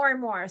hearing more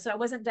and more, so I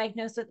wasn't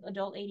diagnosed with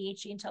adult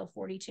ADHD until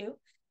 42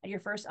 at your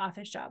first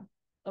office job.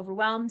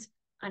 Overwhelmed,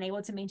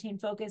 unable to maintain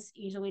focus,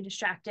 easily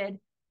distracted,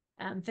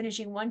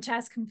 finishing one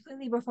task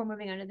completely before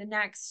moving on to the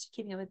next,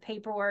 keeping up with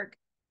paperwork,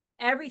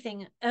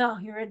 everything. Oh,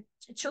 you're a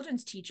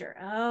children's teacher.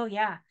 Oh,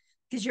 yeah.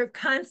 Because you're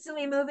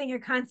constantly moving, you're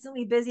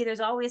constantly busy. There's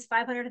always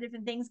 500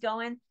 different things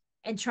going,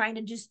 and trying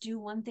to just do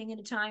one thing at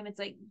a time. It's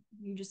like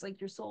you just like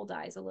your soul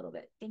dies a little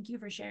bit. Thank you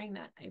for sharing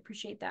that. I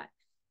appreciate that.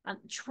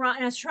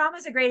 Trauma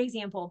is a great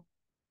example.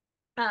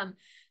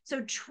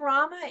 So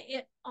trauma,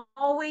 it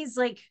always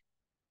like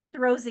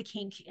throws a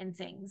kink in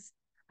things.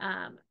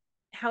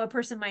 How a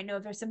person might know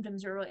if their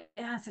symptoms are really,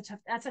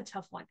 that's a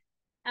tough one.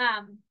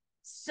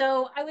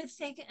 So I would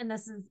think, and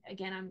this is,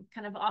 again, I'm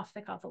kind of off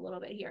the cuff a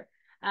little bit here.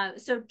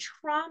 So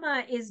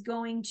trauma is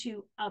going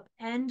to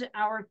upend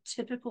our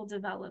typical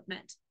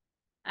development.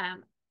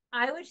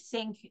 I would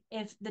think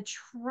if the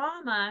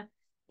trauma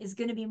is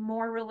going to be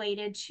more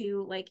related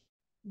to like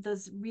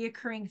those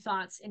reoccurring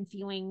thoughts and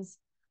feelings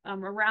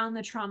around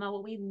the trauma,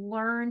 what we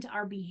learned,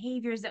 our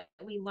behaviors that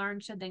we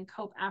learned to then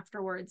cope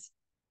afterwards.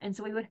 And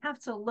so we would have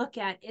to look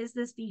at, is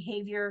this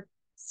behavior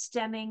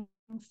stemming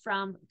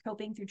from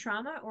coping through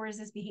trauma, or is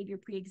this behavior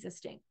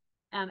pre-existing?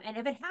 And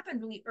if it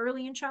happened really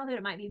early in childhood,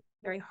 it might be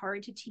very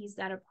hard to tease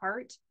that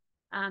apart.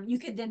 You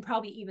could then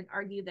probably even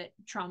argue that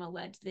trauma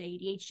led to the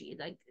ADHD.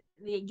 Like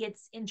it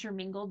gets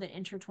intermingled and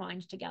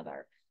intertwined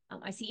together.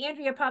 I see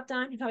Andrea popped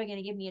on. You're probably going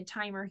to give me a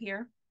timer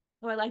here.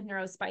 Oh, I like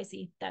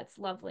neurospicy. That's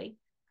lovely.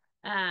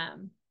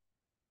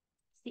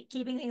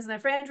 Keeping things in the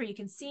fridge where you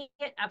can see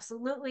it.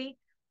 Absolutely.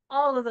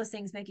 All of those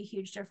things make a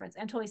huge difference.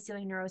 I'm totally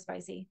stealing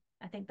neurospicy.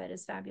 I think that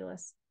is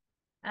fabulous.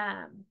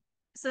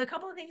 So a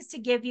couple of things to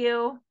give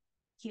you.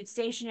 Cute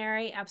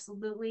stationery.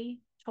 Absolutely.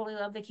 Totally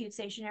love the cute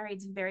stationery.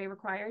 It's very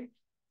required.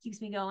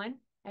 Keeps me going.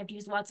 I have to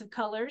use lots of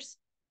colors.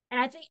 And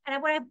I think,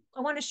 and what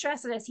I want to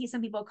stress that I see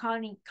some people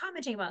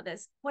commenting about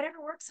this.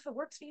 Whatever works, if it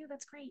works for you,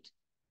 that's great.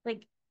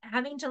 Like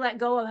having to let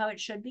go of how it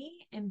should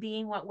be and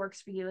being what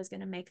works for you is going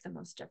to make the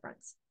most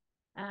difference.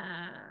 Oh,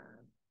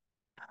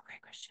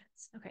 great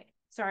questions. Okay.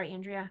 Sorry,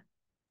 Andrea.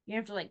 You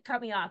have to like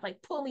cut me off,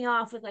 like pull me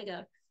off with like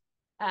a,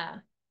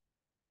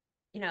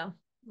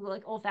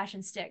 like old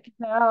fashioned stick.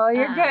 No,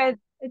 you're good.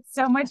 It's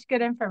so much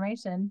good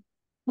information.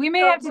 We may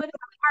have to do a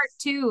part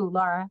 2,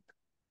 Laura.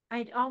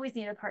 I always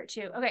need a part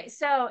 2. Okay,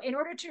 so in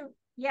order to,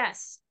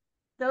 yes,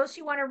 those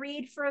who want to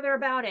read further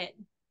about it,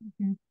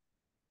 I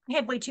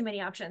have way too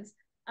many options.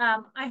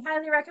 I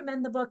highly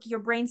recommend the book Your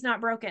Brain's Not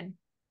Broken.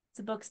 It's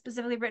a book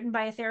specifically written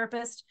by a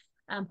therapist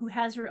who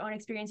has her own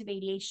experience of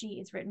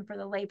ADHD. It's written for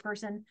the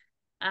layperson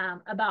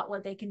about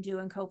what they can do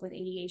and cope with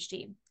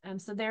ADHD.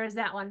 So there is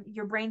that one.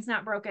 Your Brain's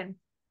Not Broken.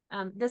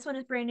 This one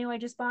is brand new. I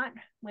just bought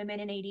Women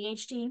in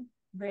ADHD.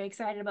 Very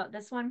excited about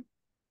this one.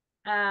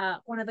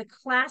 One of the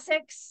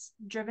classics,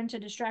 Driven to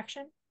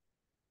Distraction.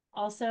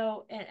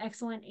 Also an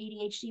excellent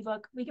ADHD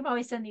book. We can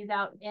probably send these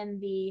out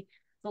in the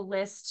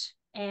list.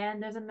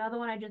 And there's another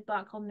one I just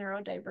bought called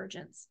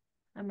Neurodivergence.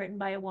 Written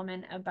by a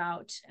woman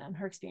about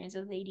her experience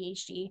with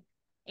ADHD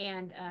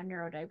and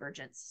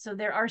neurodivergence. So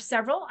there are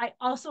several. I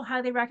also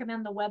highly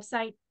recommend the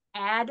website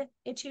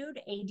ADDitude,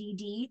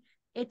 ADD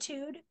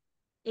Etude.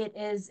 It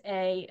is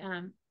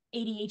an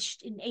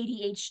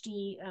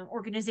ADHD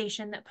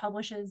organization that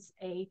publishes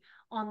a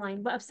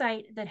online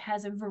website that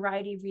has a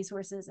variety of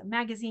resources, a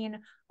magazine,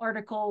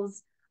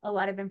 articles, a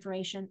lot of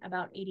information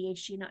about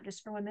ADHD, not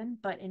just for women,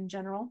 but in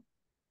general.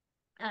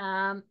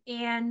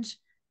 And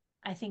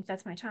I think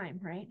that's my time,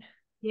 right?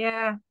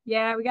 Yeah,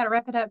 we got to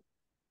wrap it up.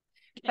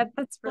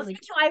 That's really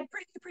I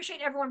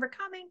appreciate everyone for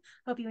coming.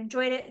 Hope you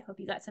enjoyed it. Hope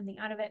you got something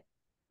out of it.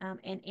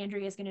 And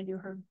Andrea is going to do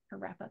her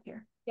wrap up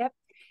here. Yep.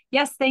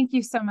 Yes. Thank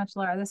you so much,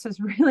 Laura. This was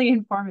really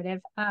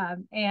informative.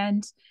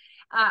 And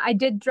I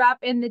did drop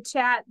in the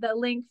chat the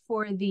link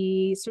for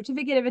the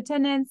certificate of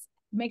attendance.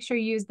 Make sure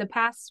you use the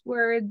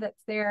password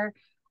that's there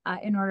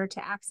in order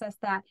to access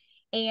that.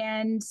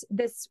 And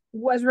this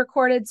was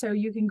recorded, so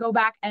you can go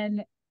back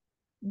and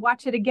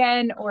watch it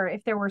again, or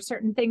if there were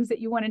certain things that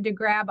you wanted to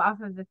grab off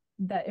of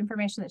the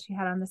information that she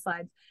had on the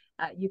slides,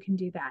 you can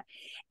do that.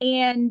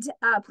 And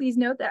please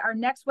note that our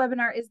next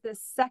webinar is the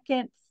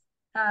second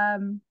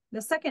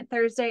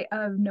Thursday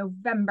of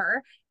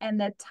November, and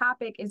the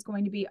topic is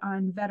going to be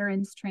on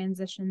veterans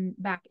transition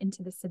back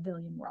into the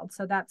civilian world.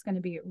 So that's going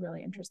to be a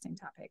really interesting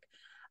topic,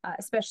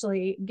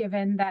 especially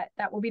given that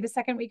that will be the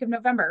second week of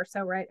November,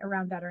 so right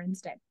around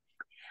Veterans Day.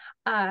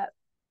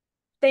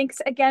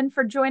 Thanks again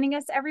for joining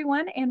us,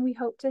 everyone, and we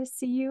hope to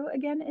see you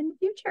again in the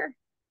future.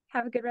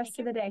 Have a good rest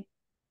of the day.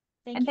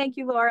 Thank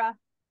you, Laura.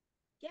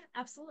 Yeah,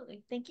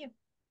 absolutely. Thank you.